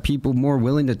you've got people more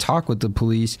willing to talk with the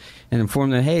police and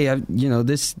inform them, hey,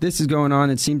 this is going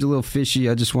on. It seems a little fishy.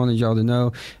 I just wanted y'all to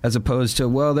know, as opposed to,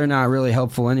 well, they're not really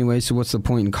helpful anyway, so what's the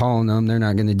point in calling them? They're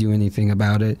not going to do anything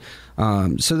about it.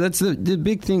 So that's the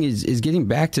big thing is getting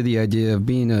back to the idea of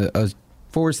being a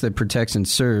force that protects and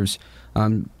serves.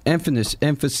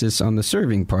 Emphasis on the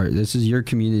serving part. This is your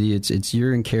community. It's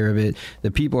you're in care of it.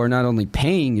 The people are not only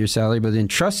paying your salary, but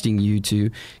entrusting you to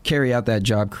carry out that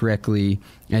job correctly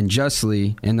and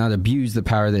justly, and not abuse the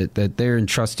power that they're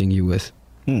entrusting you with.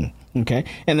 Okay.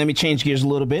 And let me change gears a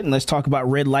little bit, and let's talk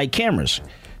about red light cameras.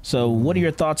 So what are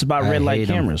your thoughts about red light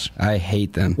cameras? I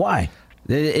hate them. Why?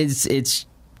 It's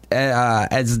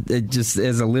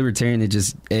as a libertarian,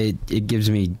 it gives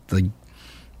me like.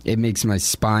 It makes my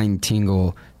spine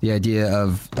tingle. The idea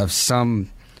of some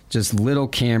just little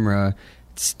camera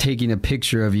taking a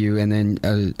picture of you, and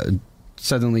then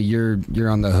suddenly you're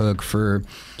on the hook for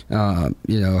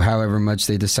however much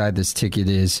they decide this ticket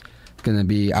is going to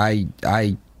be. I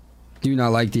do not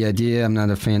like the idea. I'm not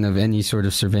a fan of any sort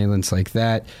of surveillance like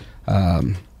that.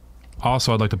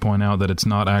 Also, I'd like to point out that it's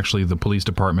not actually the police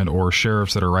department or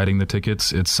sheriffs that are writing the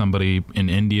tickets. It's somebody in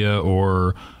India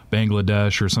or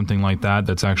Bangladesh or something like that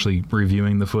that's actually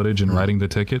reviewing the footage and writing the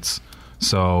tickets.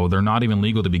 So they're not even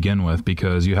legal to begin with,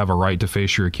 because you have a right to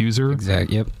face your accuser.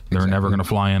 Exactly. Yep. They're never going to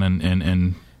fly in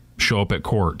and show up at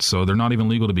court. So they're not even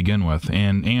legal to begin with.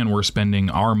 And we're spending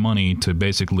our money to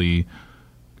basically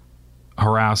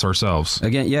harass ourselves.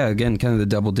 Again, kind of the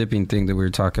double dipping thing that we were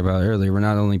talking about earlier. We're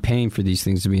not only paying for these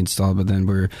things to be installed, but then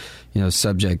we're,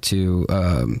 subject to,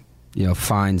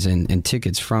 fines and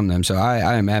tickets from them. So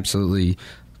I am absolutely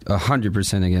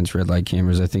 100% against red light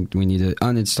cameras. I think we need to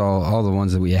uninstall all the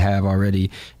ones that we have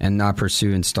already and not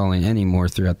pursue installing any more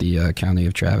throughout the county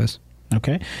of Travis.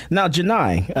 Okay. Now,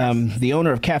 Janai, the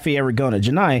owner of Cafe Aragona.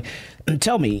 Janai,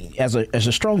 tell me, as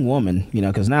a strong woman,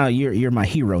 because now you're my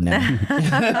hero now.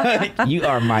 You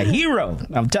are my hero.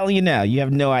 I'm telling you now. You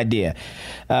have no idea.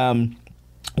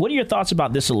 What are your thoughts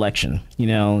about this election?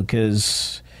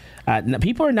 Because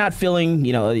people are not feeling,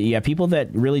 you have people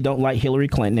that really don't like Hillary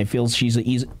Clinton. They feel she's an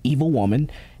evil woman.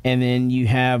 And then you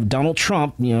have Donald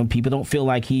Trump. People don't feel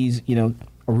like he's,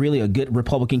 really a good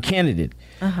Republican candidate.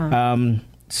 Uh-huh.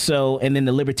 So, and then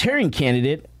the Libertarian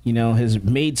candidate, has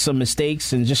made some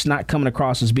mistakes and just not coming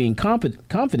across as being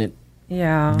confident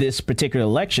this particular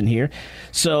election here.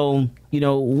 So,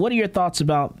 what are your thoughts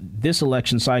about this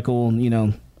election cycle?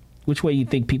 Which way you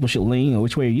think people should lean, or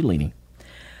which way are you leaning?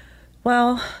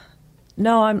 Well,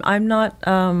 no, I'm not.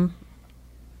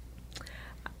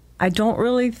 I don't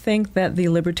really think that the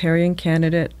Libertarian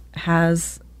candidate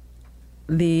has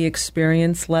the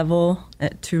experience level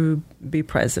to be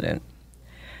president.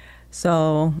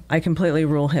 So I completely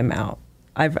rule him out.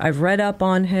 I've read up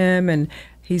on him, and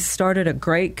he's started a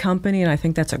great company, and I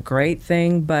think that's a great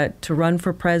thing. But to run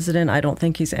for president, I don't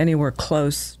think he's anywhere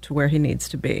close to where he needs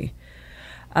to be.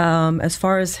 As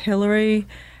far as Hillary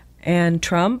and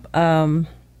Trump, I'm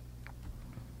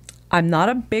not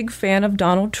a big fan of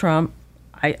Donald Trump.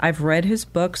 I've read his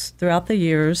books throughout the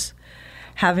years.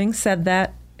 Having said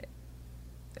that,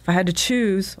 if I had to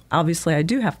choose, obviously I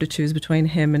do have to choose between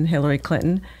him and Hillary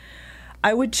Clinton.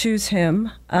 I would choose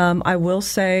him. I will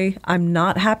say I'm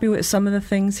not happy with some of the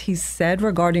things he said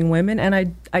regarding women, and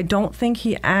I don't think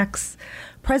he acts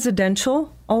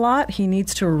presidential a lot. He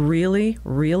needs to really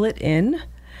reel it in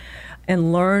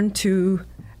and learn to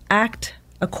act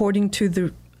according to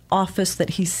the office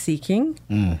that he's seeking.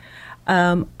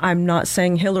 I'm not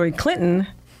saying Hillary Clinton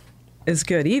is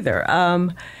good either.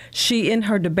 She, in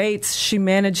her debates, she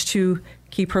managed to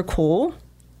keep her cool,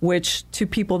 which to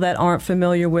people that aren't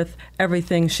familiar with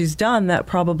everything she's done, that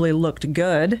probably looked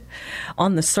good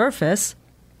on the surface.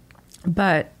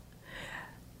 But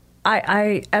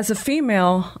I as a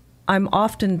female, I'm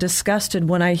often disgusted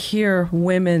when I hear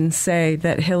women say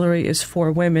that Hillary is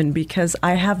for women, because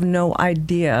I have no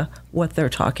idea what they're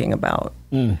talking about.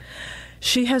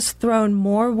 She has thrown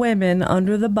more women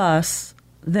under the bus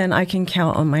than I can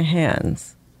count on my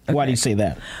hands. Okay. Why do you say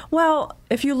that? Well,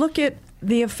 if you look at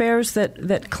the affairs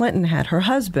that Clinton had, her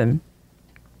husband.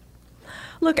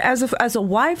 Look, as a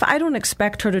wife, I don't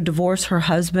expect her to divorce her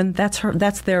husband.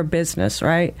 That's their business,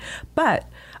 right? But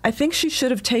I think she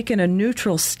should have taken a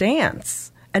neutral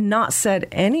stance and not said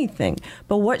anything.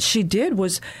 But what she did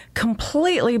was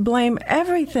completely blame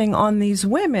everything on these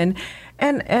women,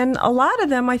 and a lot of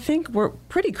them, I think, were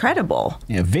pretty credible.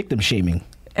 Yeah, victim shaming.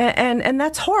 And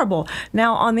that's horrible.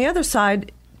 Now, on the other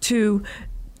side,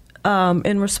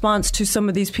 in response to some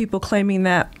of these people claiming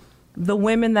that the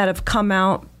women that have come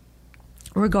out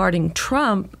regarding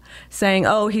Trump, saying,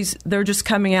 they're just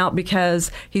coming out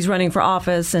because he's running for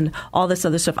office and all this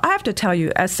other stuff. I have to tell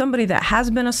you, as somebody that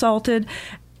has been assaulted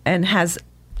and has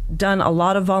done a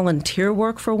lot of volunteer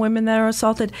work for women that are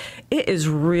assaulted, it is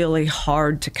really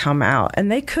hard to come out.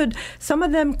 And some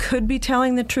of them could be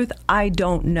telling the truth. I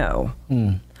don't know.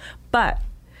 But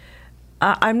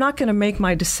I'm not going to make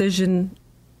my decision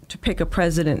to pick a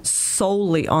president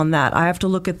solely on that. I have to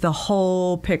look at the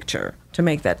whole picture to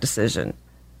make that decision.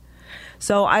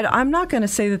 So I'm not going to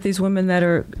say that these women that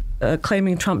are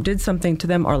claiming Trump did something to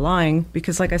them are lying,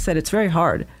 because, like I said, it's very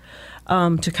hard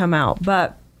to come out.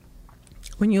 But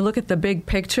when you look at the big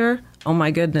picture, oh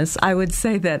my goodness, I would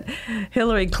say that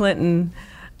Hillary Clinton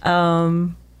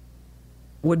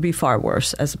would be far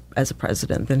worse as a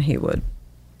president than he would.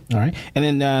 All right.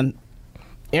 And then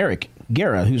Eric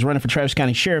Guerra, who's running for Travis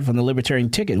County Sheriff on the Libertarian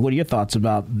ticket. What are your thoughts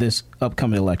about this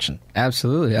upcoming election?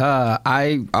 Absolutely.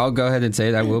 I'll go ahead and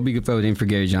say that I will be voting for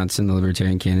Gary Johnson, the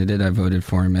Libertarian candidate. I voted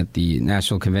for him at the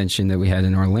national convention that we had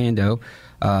in Orlando.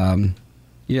 I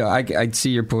see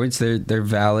your points. They're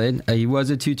valid. He was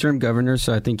a two-term governor,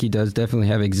 so I think he does definitely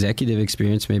have executive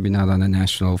experience, maybe not on a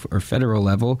national or federal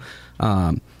level.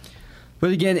 But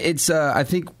again, it's I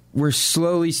think we're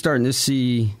slowly starting to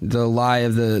see the lie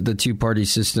of the two-party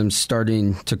system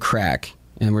starting to crack.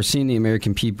 And we're seeing the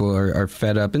American people are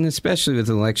fed up, and especially with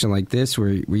an election like this, where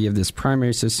you have this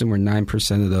primary system where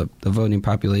 9% of the voting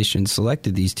population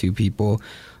selected these two people.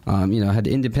 Had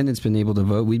independents been able to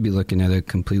vote, we'd be looking at a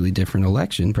completely different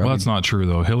election. Probably. Well, that's not true,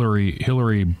 though.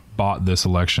 Hillary bought this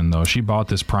election, though. She bought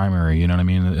this primary, you know what I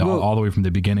mean? All the way from the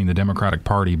beginning, the Democratic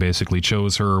Party basically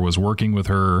chose her, was working with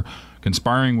her,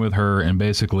 conspiring with her, and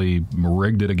basically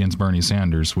rigged it against Bernie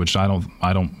Sanders, which I'm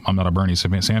not a Bernie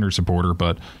Sanders supporter,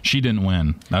 but she didn't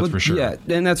win. That's for sure. Yeah,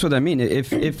 and that's what I mean.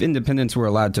 If independents were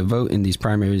allowed to vote in these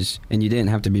primaries and you didn't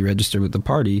have to be registered with the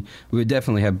party, we would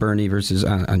definitely have Bernie versus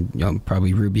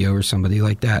probably Rubio or somebody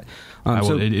like that.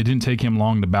 It didn't take him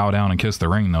long to bow down and kiss the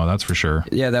ring, though. That's for sure.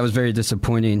 Yeah, that was very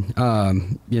disappointing.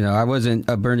 I wasn't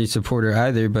a Bernie supporter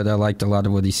either, but I liked a lot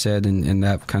of what he said, and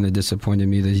that kind of disappointed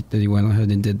me that he went ahead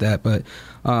and did that. But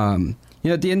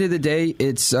at the end of the day,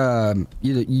 it's to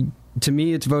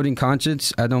me, it's voting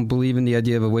conscience. I don't believe in the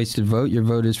idea of a wasted vote. Your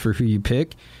vote is for who you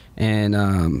pick, and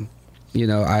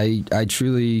I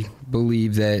truly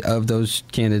believe that of those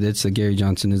candidates, that Gary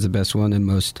Johnson is the best one and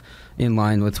most in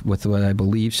line with what I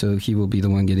believe, so he will be the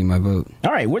one getting my vote.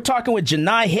 All right, we're talking with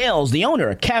Janai Hales, the owner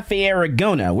of Cafe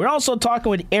Aragona. We're also talking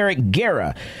with Eric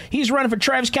Guerra. He's running for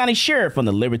Travis County Sheriff on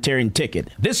the Libertarian ticket.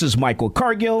 This is Michael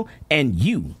Cargill, and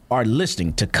you are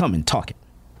listening to Come and Talk It.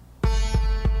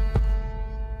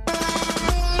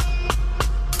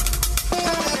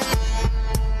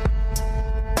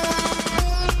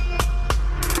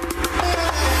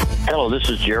 Hello, this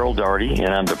is Gerald Daugherty,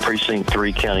 and I'm the Precinct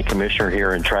 3 County Commissioner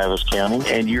here in Travis County,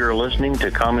 and you're listening to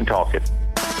Come and Talk It.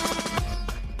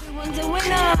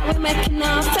 We're making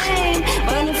our fame,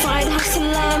 bonafide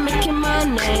hustler, making my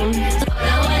name.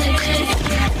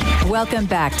 Welcome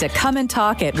back to Come and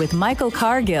Talk It with Michael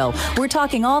Cargill. We're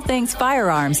talking all things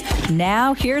firearms.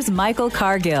 Now, here's Michael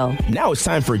Cargill. Now it's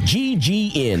time for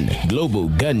GGN, Global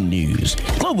Gun News.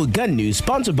 Global Gun News,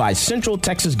 sponsored by Central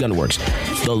Texas Gunworks,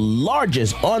 the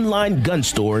largest online gun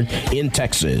store in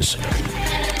Texas.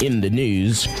 In the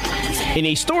news, in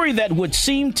a story that would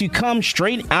seem to come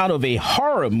straight out of a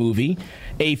horror movie,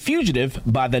 a fugitive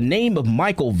by the name of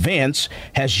Michael Vance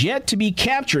has yet to be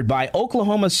captured by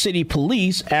Oklahoma City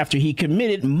police after he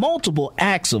committed multiple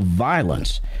acts of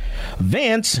violence.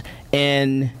 Vance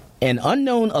and an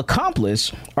unknown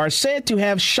accomplice are said to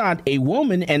have shot a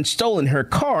woman and stolen her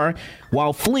car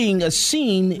while fleeing a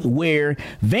scene where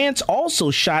Vance also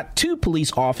shot two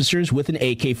police officers with an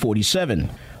AK-47.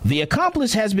 The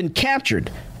accomplice has been captured,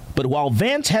 but while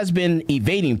Vance has been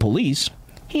evading police,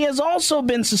 he has also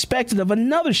been suspected of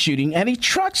another shooting at a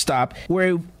truck stop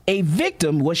where a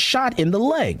victim was shot in the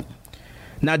leg.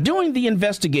 Now, during the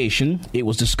investigation, it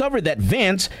was discovered that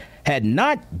Vance had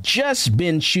not just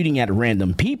been shooting at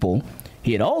random people,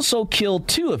 he had also killed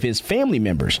two of his family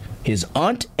members, his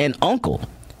aunt and uncle,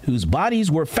 whose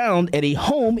bodies were found at a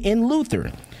home in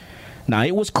Luther. Now,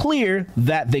 it was clear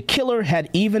that the killer had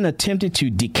even attempted to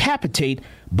decapitate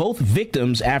both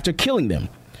victims after killing them.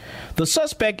 The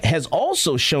suspect has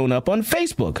also shown up on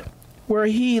Facebook, where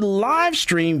he live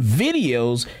streamed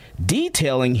videos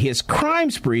detailing his crime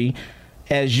spree,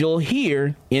 as you'll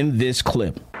hear in this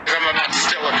clip. I'm about to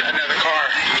steal another car.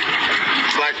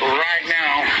 Like right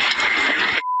now.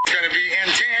 It's going to be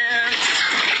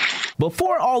intense.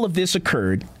 Before all of this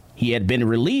occurred, he had been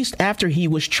released after he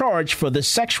was charged for the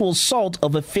sexual assault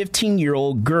of a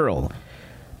 15-year-old girl.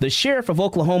 The sheriff of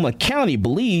Oklahoma County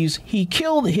believes he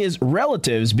killed his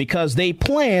relatives because they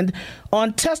planned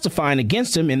on testifying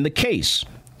against him in the case.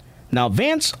 Now,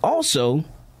 Vance also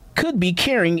could be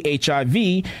carrying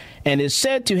HIV and is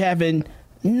said to have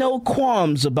no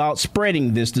qualms about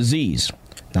spreading this disease.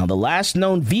 Now, the last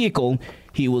known vehicle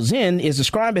he was in is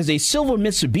described as a silver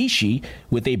Mitsubishi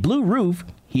with a blue roof.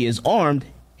 He is armed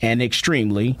and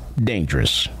extremely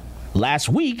dangerous. Last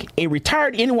week, a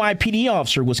retired NYPD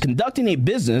officer was conducting a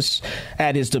business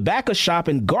at his tobacco shop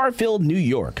in Garfield, New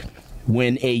York,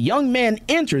 when a young man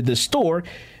entered the store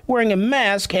wearing a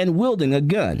mask and wielding a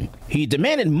gun. He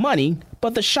demanded money,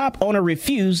 but the shop owner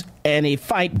refused and a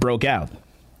fight broke out.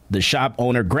 The shop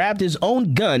owner grabbed his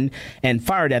own gun and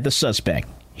fired at the suspect,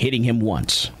 hitting him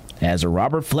once. As the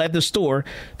robber fled the store,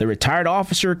 the retired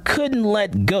officer couldn't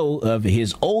let go of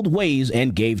his old ways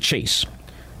and gave chase.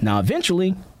 Now,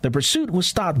 eventually, the pursuit was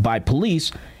stopped by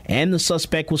police and the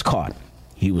suspect was caught.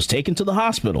 He was taken to the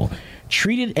hospital,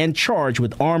 treated and charged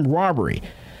with armed robbery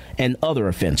and other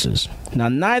offenses. Now,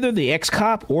 neither the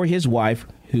ex-cop or his wife,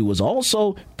 who was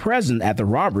also present at the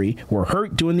robbery, were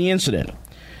hurt during the incident.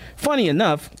 Funny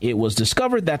enough, it was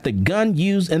discovered that the gun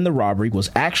used in the robbery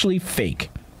was actually fake.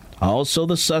 Also,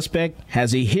 the suspect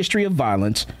has a history of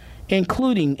violence,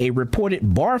 including a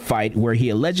reported bar fight where he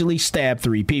allegedly stabbed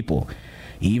 3 people.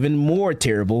 Even more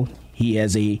terrible, he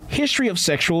has a history of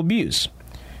sexual abuse.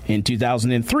 In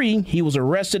 2003, he was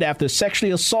arrested after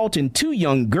sexually assaulting 2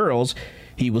 young girls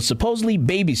he was supposedly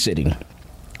babysitting,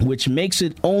 which makes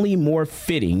it only more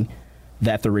fitting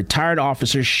that the retired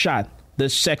officer shot the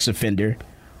sex offender,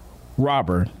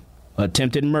 robber,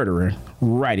 attempted murderer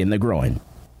right in the groin.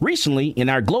 Recently, in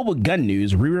our global gun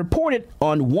news, we reported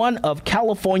on one of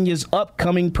California's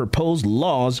upcoming proposed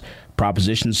laws,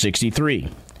 Proposition 63.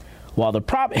 While the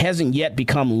prop hasn't yet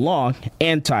become law,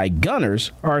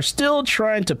 anti-gunners are still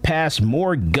trying to pass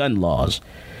more gun laws.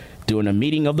 During a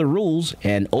meeting of the Rules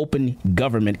and Open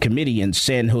Government Committee in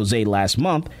San Jose last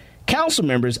month, council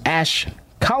members Ash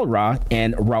Kalra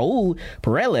and Raul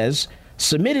Perez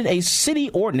submitted a city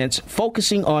ordinance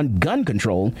focusing on gun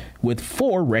control with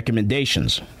 4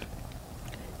 recommendations.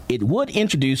 It would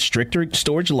introduce stricter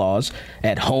storage laws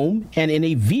at home and in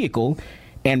a vehicle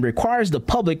and requires the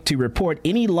public to report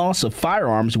any loss of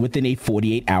firearms within a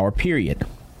 48-hour period,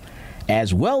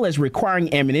 as well as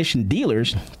requiring ammunition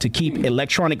dealers to keep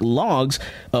electronic logs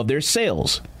of their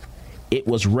sales. It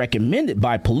was recommended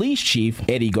by Police Chief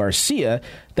Eddie Garcia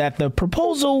that the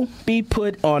proposal be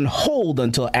put on hold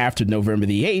until after November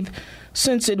the 8th,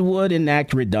 since it would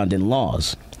enact redundant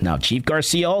laws. Now, Chief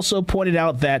Garcia also pointed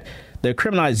out that the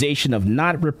criminalization of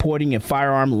not reporting a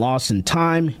firearm loss in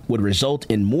time would result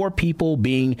in more people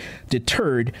being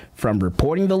deterred from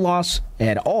reporting the loss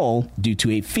at all due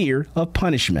to a fear of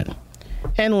punishment.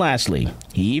 And lastly,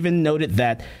 he even noted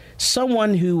that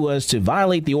someone who was to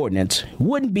violate the ordinance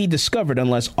wouldn't be discovered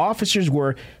unless officers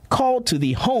were called to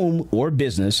the home or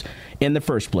business in the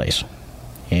first place.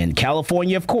 And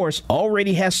California, of course,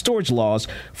 already has storage laws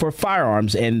for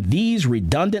firearms, and these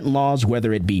redundant laws,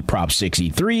 whether it be Prop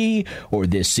 63 or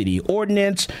this city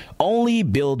ordinance, only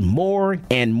build more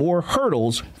and more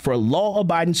hurdles for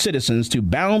law-abiding citizens to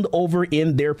bound over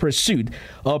in their pursuit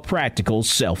of practical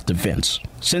self-defense.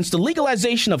 Since the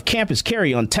legalization of campus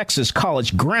carry on Texas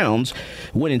college grounds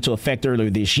went into effect earlier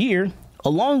this year,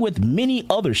 along with many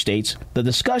other states, the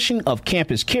discussion of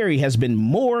campus carry has been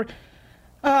more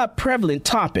prevalent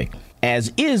topic,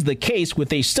 as is the case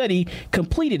with a study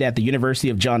completed at the University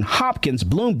of Johns Hopkins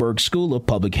Bloomberg School of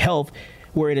Public Health,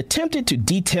 where it attempted to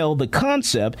detail the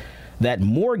concept that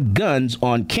more guns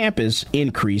on campus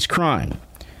increase crime.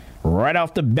 Right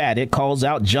off the bat, it calls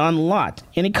out John Lott,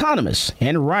 an economist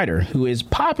and writer who is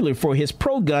popular for his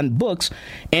pro-gun books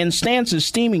and stances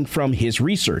stemming from his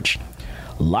research.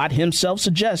 Lott himself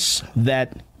suggests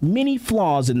that many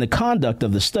flaws in the conduct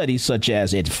of the study, such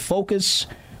as its focus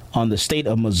on the state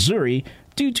of Missouri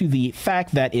due to the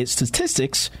fact that its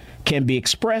statistics can be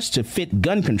expressed to fit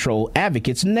gun control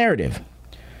advocates' narrative.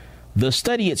 The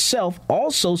study itself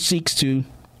also seeks to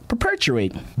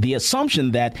perpetuate the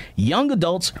assumption that young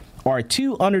adults are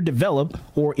too underdeveloped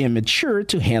or immature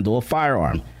to handle a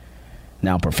firearm.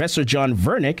 Now, Professor John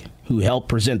Vernick, who helped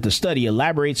present the study,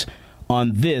 elaborates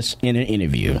on this in an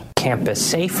interview. Campus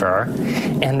safer,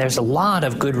 and there's a lot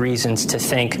of good reasons to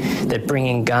think that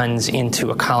bringing guns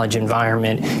into a college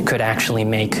environment could actually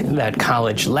make that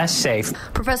college less safe.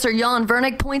 Professor Jan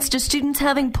Vernick points to students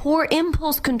having poor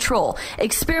impulse control,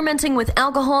 experimenting with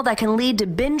alcohol that can lead to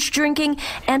binge drinking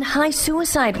and high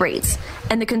suicide rates,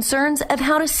 and the concerns of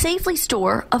how to safely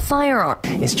store a firearm.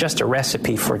 It's just a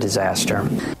recipe for disaster.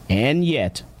 And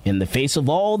yet, in the face of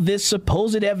all this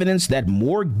supposed evidence that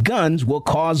more guns will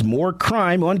cause more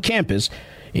crime on campus,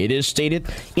 it is stated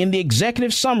in the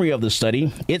executive summary of the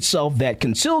study itself that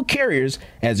concealed carriers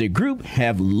as a group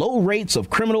have low rates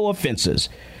of criminal offenses.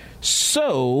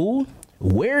 So,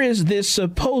 where is this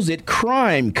supposed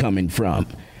crime coming from?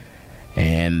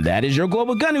 And that is your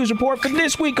Global Gun News Report for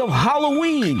this week of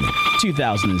Halloween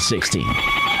 2016.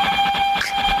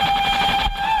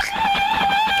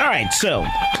 All right, so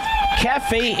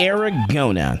Cafe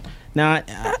Aragona. Now,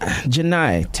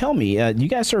 Janai, tell me, you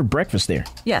guys serve breakfast there?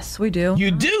 Yes, we do.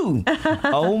 You do?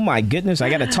 Oh, my goodness. I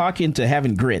got to talk into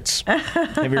having grits.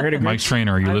 Have you heard of grits? Mike's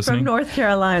Trainer, are you listening? From North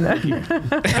Carolina.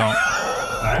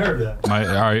 I heard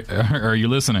that. Are you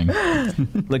listening?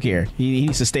 Look here. He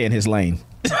needs to stay in his lane.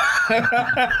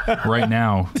 Right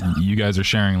now, you guys are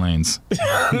sharing lanes.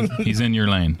 He's in your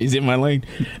lane. He's in my lane?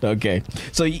 Okay.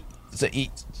 So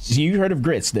you heard of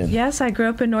grits then? Yes, I grew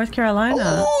up in North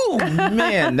Carolina. Oh,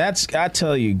 man. I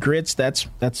tell you, grits, that's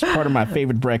part of my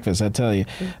favorite breakfast, I tell you.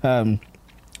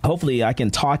 Hopefully I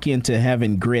can talk you into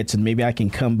having grits, and maybe I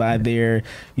can come by there,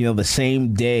 the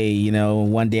same day,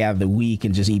 one day out of the week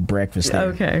and just eat breakfast there.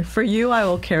 Okay. For you, I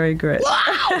will carry grits.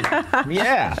 Wow!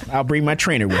 Yeah. I'll bring my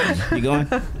trainer with me. You going?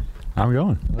 I'm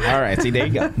going. All right. See, there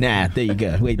you go. There you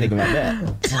go. What do you think about that?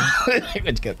 What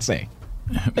you got to say?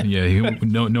 Yeah,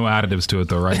 no additives to it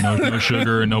though, right? No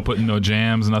sugar, putting no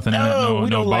jams, nothing in it,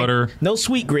 no butter. No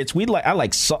sweet grits. I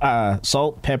like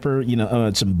salt, pepper,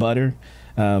 some butter.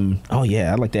 I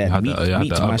like that. You have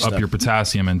to up your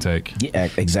potassium intake. Yeah,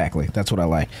 exactly. That's what I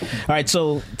like. All right,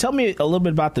 so tell me a little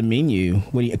bit about the menu.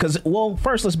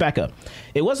 First let's back up.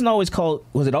 It wasn't always called.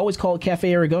 Was it always called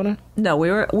Cafe Aragona? No, we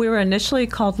were initially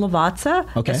called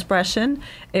Lavazza Espression.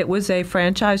 It was a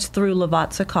franchise through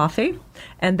Lavazza Coffee,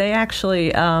 and they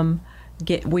actually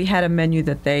we had a menu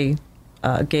that they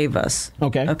gave us.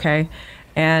 Okay.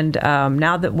 And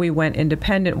now that we went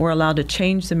independent, we're allowed to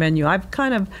change the menu. I've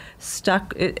kind of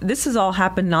stuck. This has all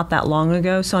happened not that long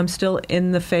ago, so I'm still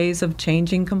in the phase of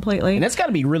changing completely. And that's got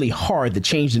to be really hard to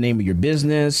change the name of your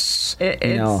business.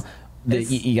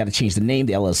 You got to change the name,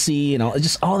 the LLC, and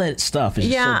all that stuff. Is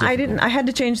yeah, so I didn't. I had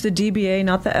to change the DBA,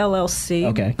 not the LLC.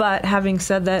 Okay. But having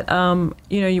said that,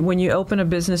 when you open a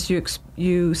business,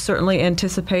 you certainly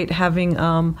anticipate having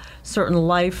certain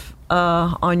life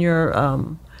on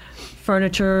your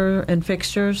furniture and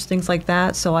fixtures, things like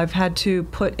that. So I've had to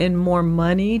put in more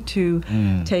money to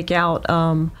take out,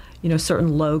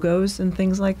 certain logos and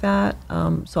things like that.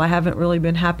 So I haven't really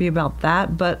been happy about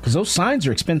that. But because those signs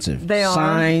are expensive. They are.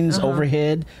 Signs,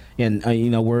 overhead, and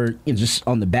we're just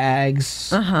on the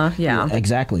bags. Yeah.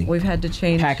 Exactly. We've had to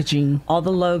change packaging, all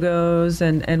the logos,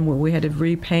 and we had to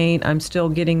repaint. I'm still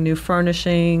getting new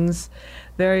furnishings.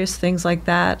 Various things like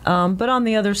that. But on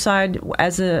the other side,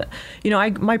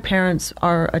 my parents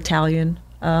are Italian.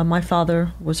 My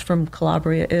father was from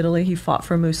Calabria, Italy. He fought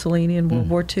for Mussolini in World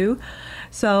War II.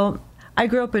 So I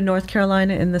grew up in North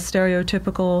Carolina in the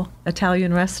stereotypical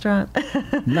Italian restaurant.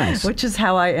 Nice. Which is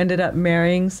how I ended up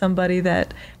marrying somebody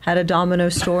that had a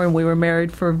Domino's store, and we were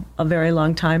married for a very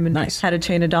long time and had a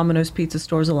chain of Domino's pizza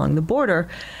stores along the border.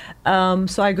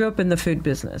 So I grew up in the food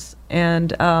business.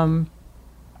 And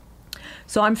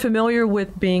so I'm familiar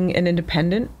with being an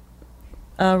independent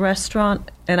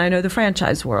restaurant, and I know the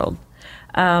franchise world.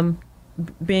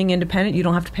 Being independent, you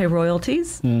don't have to pay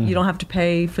royalties. You don't have to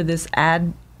pay for this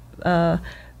ad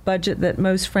budget that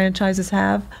most franchises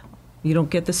have. You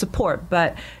don't get the support,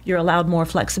 but you're allowed more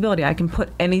flexibility. I can put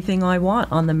anything I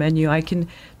want on the menu. I can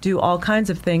do all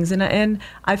kinds of things. And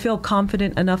I feel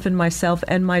confident enough in myself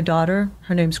and my daughter.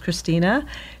 Her name's Christina.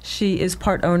 She is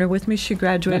part owner with me. She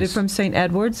graduated from St.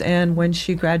 Edward's, and when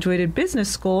she graduated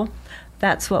business school,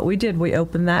 that's what we did. We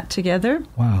opened that together.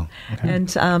 Wow. Okay. And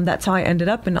that's how I ended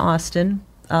up in Austin.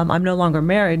 I'm no longer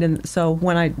married, and so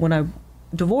when I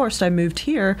divorced, I moved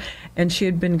here, and she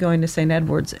had been going to St.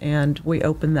 Edward's, and we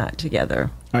opened that together.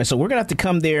 All right, so we're going to have to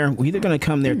come there. We're either going to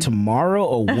come there tomorrow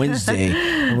or Wednesday,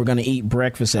 and we're going to eat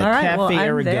breakfast at Cafe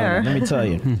Aragona. There. Let me tell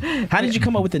you. How did you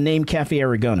come up with the name Cafe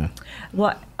Aragona?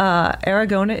 Well,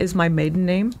 Aragona is my maiden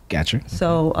name. Gotcha.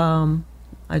 So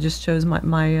I just chose my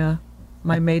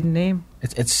maiden name.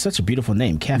 It's such a beautiful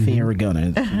name, Cafe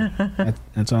Aragona.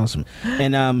 That's awesome.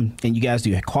 And you guys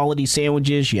do quality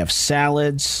sandwiches. You have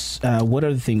salads. What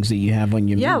are the things that you have on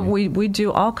your menu? Yeah, we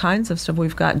do all kinds of stuff.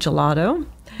 We've got gelato.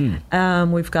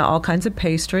 We've got all kinds of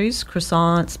pastries,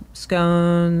 croissants,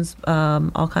 scones,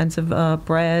 all kinds of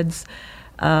breads.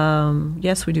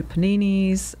 Yes, we do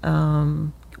paninis.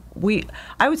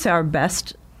 I would say our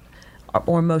best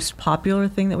or most popular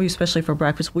thing that we, especially for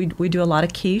breakfast, we do a lot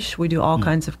of quiche. We do all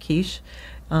kinds of quiche,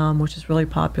 which is really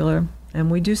popular.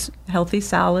 And we do healthy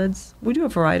salads. We do a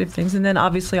variety of things. And then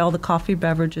obviously all the coffee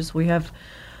beverages we have.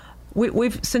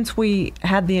 We've since we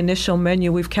had the initial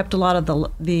menu, we've kept a lot of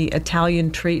the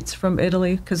Italian treats from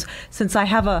Italy, because since I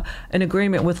have an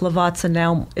agreement with Lavazza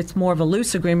now, it's more of a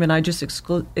loose agreement. I just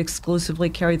exclusively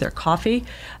carry their coffee.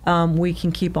 We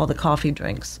can keep all the coffee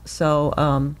drinks. So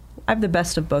I have the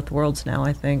best of both worlds now,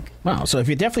 I think. Wow. So if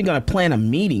you're definitely going to plan a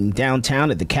meeting downtown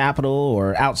at the Capitol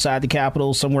or outside the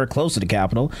Capitol, somewhere close to the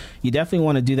Capitol, you definitely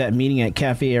want to do that meeting at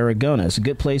Cafe Aragona. It's a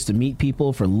good place to meet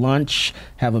people for lunch,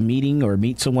 have a meeting, or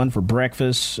meet someone for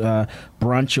breakfast,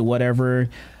 brunch, or whatever,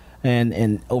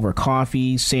 and over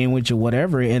coffee, sandwich, or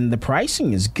whatever. And the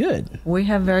pricing is good. We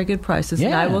have very good prices. Yeah.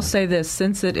 And I will say this,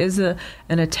 since it is an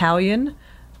Italian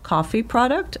coffee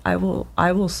product, I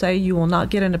will say you will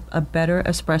not get a better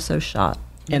espresso shot.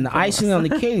 And the icing on the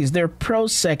cake is their pro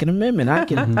Second Amendment. I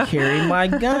can carry my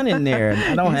gun in there.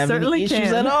 I don't have any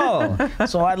issues at all.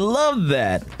 So I love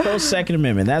that. Pro Second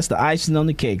Amendment. That's the icing on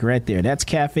the cake right there. That's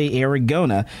Cafe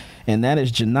Aragona. And that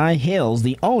is Janai Hales,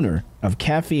 the owner of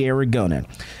Cafe Aragona.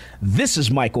 This is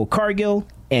Michael Cargill,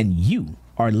 and you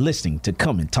are listening to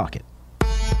Come and Talk It.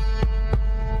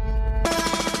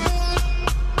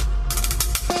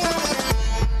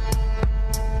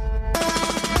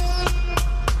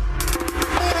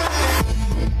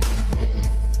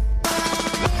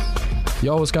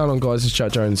 Yo, what's going on, guys? It's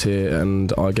Jack Jones here,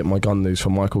 and I get my gun news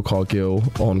from Michael Cargill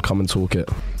on Come and Talk It.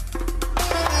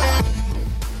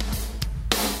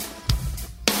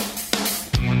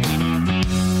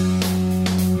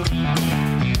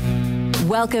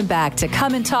 Welcome back to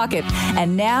Come and Talk It.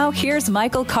 And now here's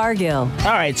Michael Cargill. All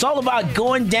right, it's all about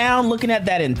going down, looking at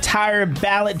that entire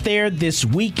ballot there this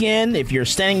weekend. If you're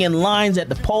standing in lines at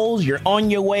the polls, you're on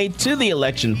your way to the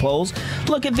election polls.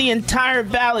 Look at the entire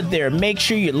ballot there. Make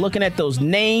sure you're looking at those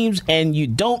names and you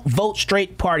don't vote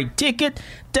straight party ticket.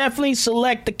 Definitely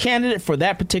select the candidate for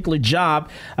that particular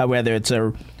job, whether it's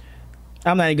I'm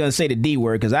not even going to say the D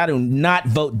word because I do not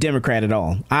vote Democrat at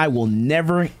all. I will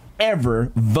never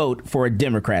ever vote for a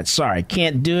Democrat. Sorry,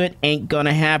 can't do it. Ain't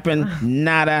gonna happen.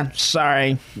 Nada.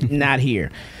 Sorry, not here.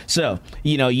 So,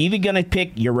 you're either gonna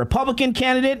pick your Republican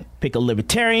candidate, pick a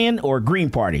Libertarian, or a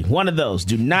Green Party. One of those.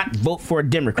 Do not vote for a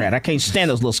Democrat. I can't stand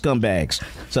those little scumbags.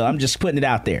 So I'm just putting it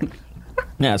out there.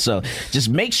 Now, so just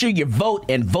make sure you vote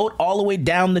and vote all the way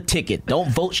down the ticket.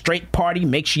 Don't vote straight party.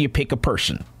 Make sure you pick a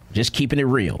person. Just keeping it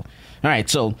real. All right,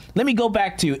 so let me go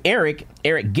back to Eric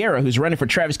Guerra, who's running for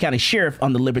Travis County Sheriff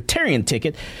on the Libertarian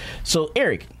ticket. So,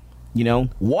 Eric,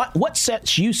 what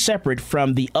sets you separate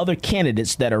from the other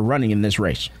candidates that are running in this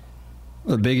race?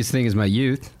 Well, the biggest thing is my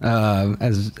youth.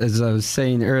 As I was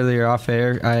saying earlier off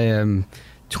air, I am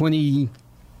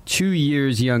 22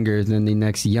 years younger than the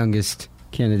next youngest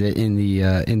candidate in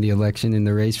the election, in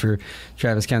the race for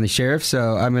Travis County Sheriff.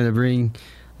 So I'm going to bring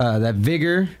that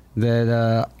vigor,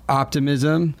 that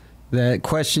optimism, that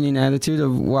questioning attitude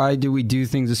of why do we do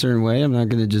things a certain way. I'm not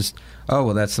going to just,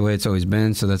 that's the way it's always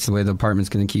been, so that's the way the department's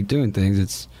going to keep doing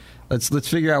things. Let's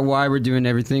figure out why we're doing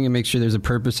everything and make sure there's a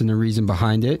purpose and a reason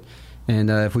behind it. And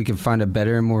if we can find a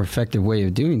better and more effective way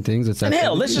of doing things,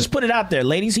 let's just put it out there,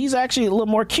 ladies. He's actually a little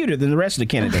more cuter than the rest of the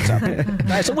candidates out there. All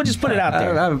right, so we'll just put it out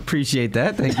there. I appreciate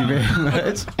that. Thank you very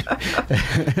much.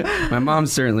 My mom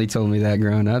certainly told me that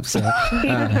growing up. So,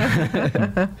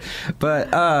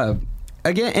 but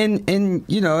again, and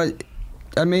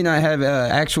I may not have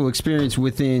actual experience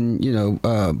within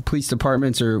police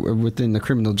departments or within the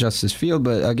criminal justice field,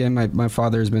 but again, my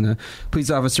father has been a police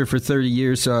officer for 30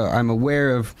 years, so I'm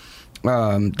aware of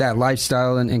that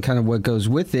lifestyle and kind of what goes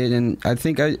with it. And I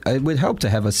think I would help to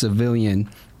have a civilian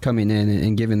coming in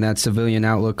and giving that civilian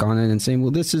outlook on it and saying,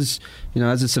 well, this is,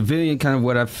 as a civilian, kind of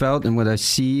what I've felt and what I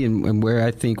see and where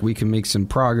I think we can make some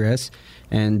progress,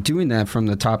 and doing that from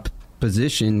the top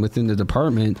position within the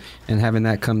department and having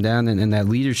that come down and that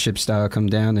leadership style come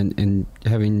down and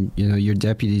having your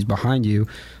deputies behind you.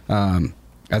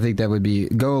 I think that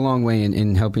would go a long way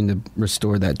in helping to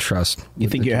restore that trust. You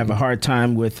think you have a hard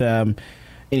time with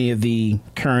any of the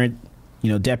current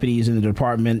deputies in the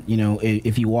department,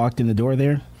 if you walked in the door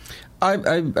there?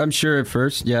 I'm sure at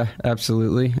first, yeah,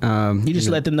 absolutely. You just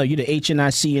let them know you're the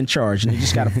HNIC in charge, and you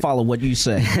just got to follow what you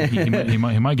say. he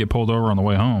might get pulled over on the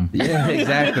way home. Yeah,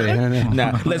 exactly.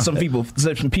 Now, let some people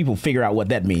figure out what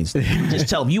that means. Just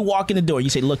tell them, you walk in the door,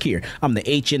 you say, look here, I'm the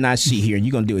HNIC here, and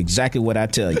you're going to do exactly what I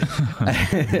tell you.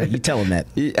 You tell them that.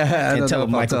 And tell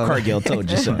them Michael Cargill told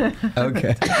you so.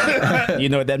 Okay. You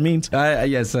know what that means?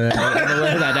 Yes, I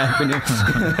learned that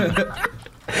acronym.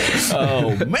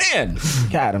 Oh man,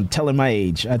 God, I'm telling my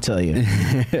age. I tell you.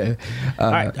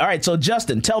 All right. So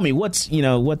Justin, tell me what's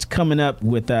coming up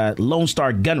with Lone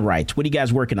Star gun rights. What are you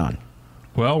guys working on?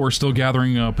 Well, we're still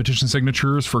gathering petition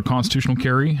signatures for constitutional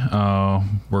carry.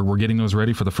 We're getting those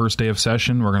ready for the first day of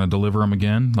session. We're going to deliver them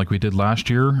again like we did last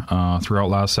year. Throughout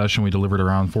last session, we delivered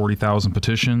around 40,000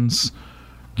 petitions.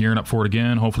 Gearing up for it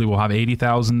again. Hopefully we'll have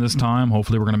 80,000 this time.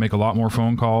 Hopefully we're going to make a lot more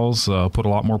phone calls, put a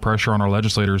lot more pressure on our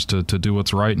legislators to do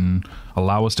what's right and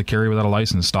allow us to carry without a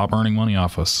license, stop earning money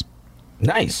off us.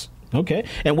 Nice. Okay.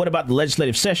 And what about the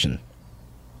legislative session?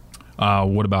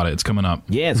 What about it? It's coming up.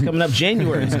 Yeah, it's coming up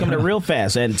January. It's coming up real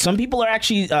fast. And some people are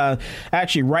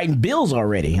actually writing bills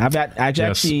already. I've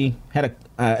actually had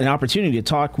an opportunity to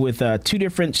talk with two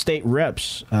different state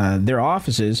reps, their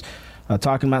offices,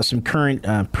 talking about some current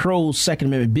pro-Second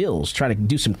Amendment bills, try to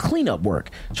do some cleanup work,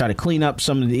 try to clean up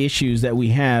some of the issues that we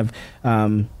have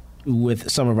with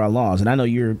some of our laws. And I know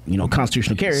you're,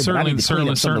 constitutional carrier,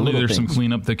 certainly there's some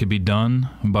cleanup that could be done.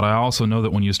 But I also know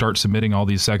that when you start submitting all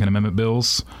these Second Amendment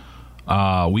bills,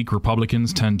 weak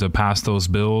Republicans tend to pass those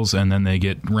bills, and then they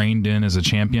get reined in as a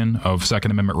champion of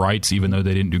Second Amendment rights, even though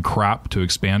they didn't do crap to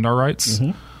expand our rights.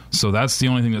 Mm-hmm. So that's the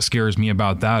only thing that scares me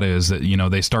about that is that,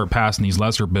 they start passing these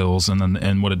lesser bills,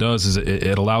 and what it does is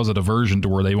it allows a diversion to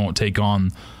where they won't take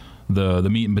on the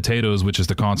meat and potatoes, which is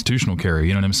the constitutional carry.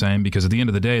 You know what I'm saying? Because at the end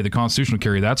of the day, the constitutional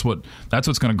carry, that's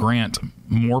what's going to grant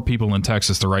more people in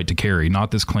Texas the right to carry,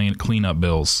 not this cleanup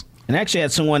bills. And I actually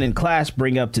had someone in class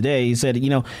bring up today, he said,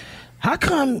 how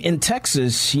come in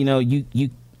Texas,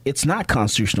 it's not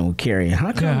constitutional to carry?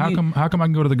 How come I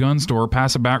can go to the gun store,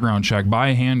 pass a background check, buy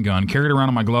a handgun, carry it around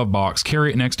in my glove box,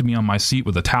 carry it next to me on my seat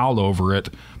with a towel over it,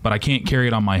 but I can't carry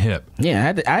it on my hip?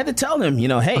 Yeah, I had to tell them,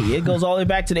 hey, it goes all the way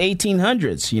back to the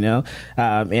 1800s,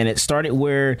 and it started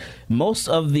where most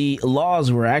of the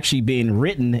laws were actually being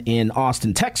written in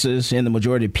Austin, Texas, and the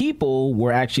majority of people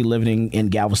were actually living in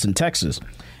Galveston, Texas.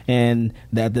 And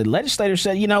that the legislator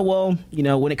said,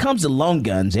 when it comes to long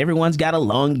guns, everyone's got a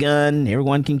long gun.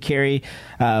 Everyone can carry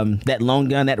that long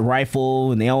gun, that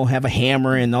rifle, and they all have a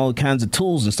hammer and all kinds of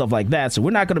tools and stuff like that. So we're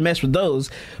not going to mess with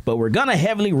those, but we're going to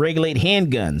heavily regulate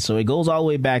handguns. So it goes all the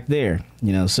way back there,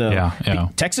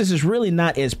 Texas is really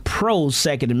not as pro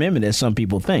Second Amendment as some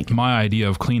people think. My idea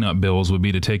of cleanup bills would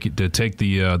be to take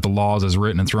the laws as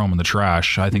written and throw them in the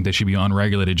trash. I think they should be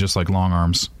unregulated, just like long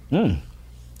arms.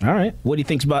 All right. What do you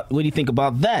think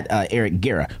about that, Eric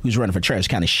Guerra, who's running for Travis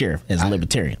County Sheriff as a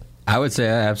Libertarian? I would say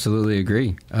I absolutely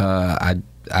agree. I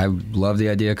love the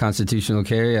idea of constitutional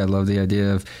carry. I love the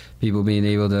idea of people being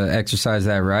able to exercise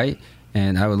that right.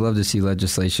 And I would love to see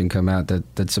legislation come out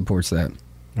that supports that.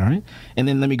 All right. And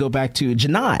then let me go back to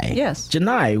Janai. Yes.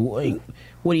 Janai,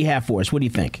 what do you have for us? What do you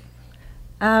think?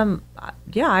 I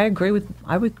agree with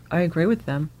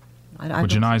them.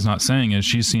 What Janai's not saying is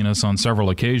she's seen us on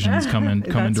several occasions come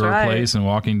into her place and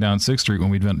walking down 6th Street when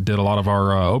we did a lot of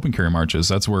our open carry marches.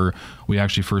 That's where we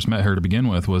actually first met her to begin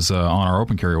with, was on our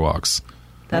open carry walks.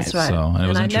 That's right.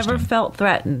 And I never felt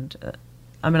threatened.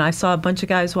 I saw a bunch of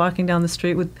guys walking down the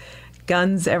street with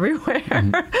guns everywhere,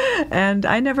 and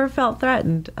I never felt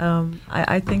threatened.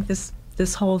 I think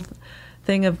this whole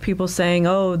thing of people saying,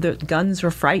 "Oh, the guns were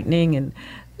frightening," and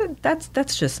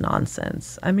that's just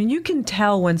nonsense. You can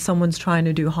tell when someone's trying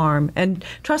to do harm. And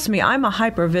trust me, I'm a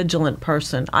hyper-vigilant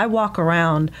person. I walk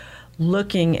around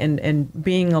looking and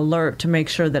being alert to make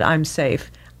sure that I'm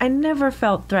safe. I never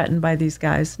felt threatened by these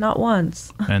guys, not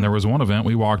once. And there was one event,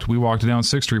 we walked down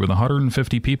 6th Street with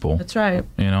 150 people. That's right.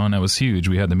 And that was huge.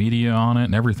 We had the media on it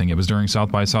and everything. It was during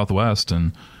South by Southwest,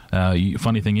 and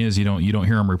funny thing is, you don't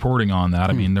hear them reporting on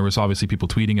that. There was obviously people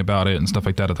tweeting about it and stuff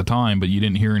like that at the time, but you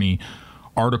didn't hear any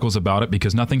articles about it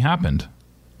because nothing happened.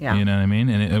 Yeah. You know what I mean?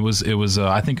 And it was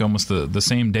I think almost the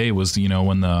same day was,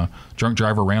 when the drunk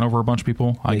driver ran over a bunch of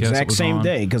people. I guess it was same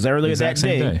day, because earlier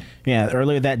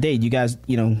that day, you guys,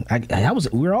 we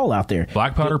were all out there.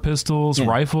 Black powder pistols,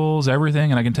 rifles,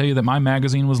 everything. And I can tell you that my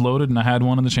magazine was loaded and I had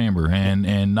one in the chamber,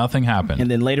 and nothing happened.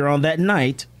 And then later on that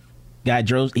night,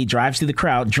 he drives through the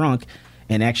crowd drunk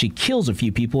and actually kills a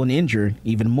few people and injure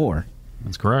even more.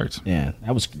 That's correct. Yeah,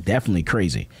 that was definitely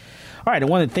crazy. All right, I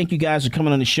want to thank you guys for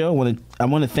coming on the show. I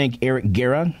want to thank Eric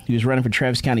Guerra, who's running for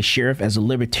Travis County Sheriff as a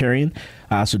Libertarian.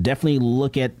 So definitely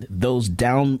look at those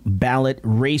down ballot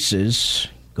races.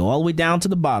 Go all the way down to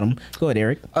the bottom. Go ahead,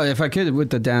 Eric. If I could, with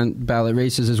the down ballot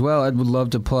races as well, I would love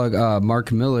to plug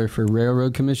Mark Miller for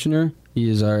Railroad Commissioner. He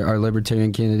is our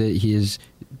Libertarian candidate. He is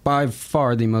by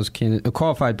far the most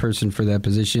qualified person for that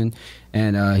position,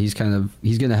 and he's going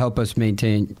to help us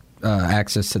maintain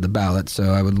access to the ballot.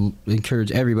 So I would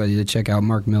encourage everybody to check out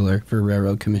Mark Miller for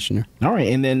Railroad Commissioner. All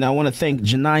right. And then I want to thank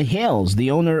Janai Hales,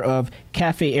 the owner of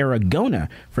Cafe Aragona,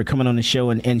 for coming on the show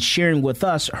and sharing with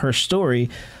us her story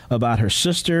about her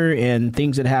sister and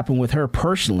things that happened with her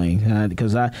personally,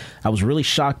 because I was really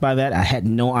shocked by that. I had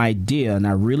no idea, and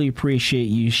I really appreciate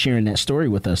you sharing that story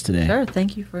with us today. Sure.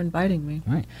 Thank you for inviting me.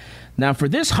 All right. Now, for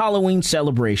this Halloween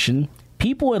celebration,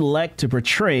 people elect to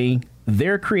portray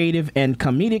their creative and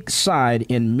comedic side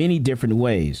in many different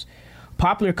ways.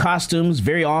 Popular costumes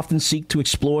very often seek to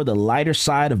explore the lighter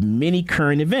side of many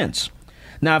current events.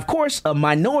 Now, of course, a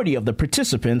minority of the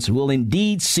participants will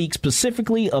indeed seek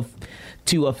specifically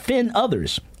to offend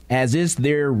others, as is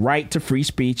their right to free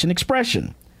speech and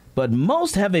expression. But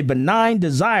most have a benign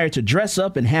desire to dress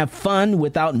up and have fun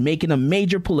without making a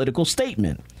major political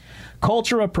statement.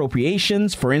 Cultural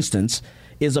appropriations, for instance,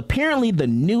 is apparently the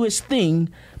newest thing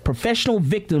professional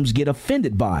victims get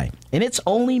offended by, and it's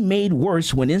only made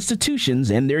worse when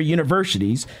institutions and their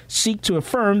universities seek to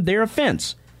affirm their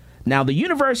offense. Now, the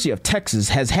University of Texas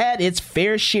has had its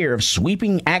fair share of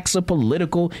sweeping acts of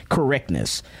political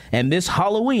correctness, and this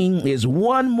Halloween is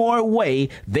one more way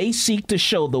they seek to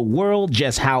show the world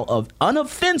just how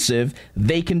unoffensive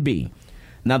they can be.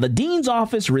 Now, the dean's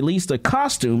office released a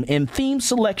costume and theme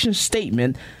selection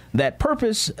statement that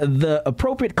purpose the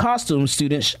appropriate costumes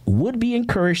students would be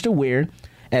encouraged to wear,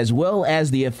 as well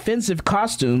as the offensive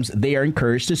costumes they are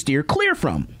encouraged to steer clear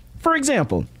from. For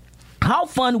example, how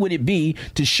fun would it be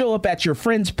to show up at your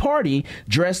friend's party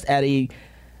dressed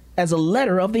as a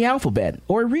letter of the alphabet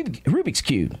or a Rubik's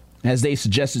Cube? as they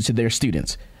suggested to their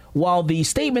students, while the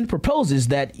statement proposes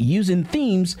that using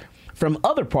themes from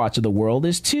other parts of the world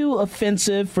is too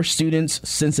offensive for students'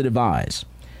 sensitive eyes,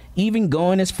 even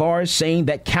going as far as saying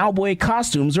that cowboy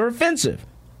costumes are offensive.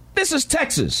 This is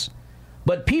Texas,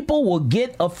 but people will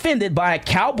get offended by a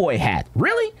cowboy hat.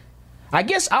 Really? I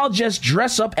guess I'll just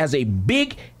dress up as a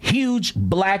big, huge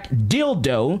black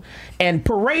dildo and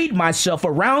parade myself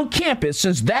around campus,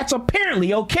 since that's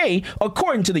apparently okay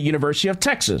according to the University of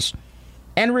Texas.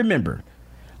 And remember,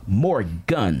 more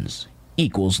guns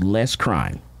equals less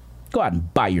crime. Go out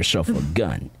and buy yourself a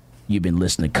gun. You've been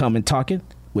listening to Come and Talk It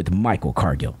with Michael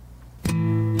Cargill.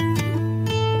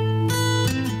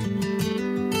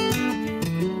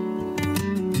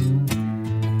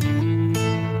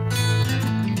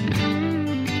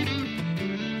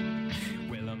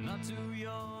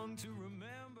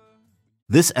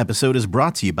 This episode is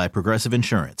brought to you by Progressive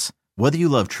Insurance. Whether you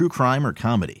love true crime or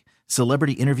comedy,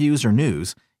 celebrity interviews or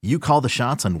news, you call the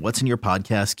shots on what's in your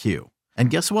podcast queue. And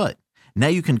guess what? Now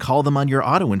you can call them on your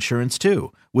auto insurance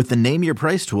too with the Name Your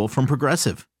Price tool from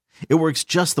Progressive. It works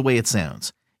just the way it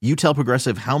sounds. You tell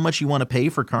Progressive how much you want to pay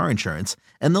for car insurance,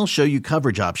 and they'll show you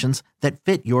coverage options that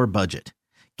fit your budget.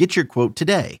 Get your quote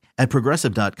today at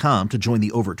Progressive.com to join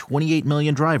the over 28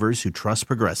 million drivers who trust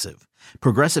Progressive.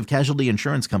 Progressive Casualty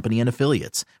Insurance Company and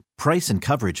Affiliates. Price and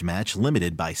coverage match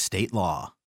limited by state law.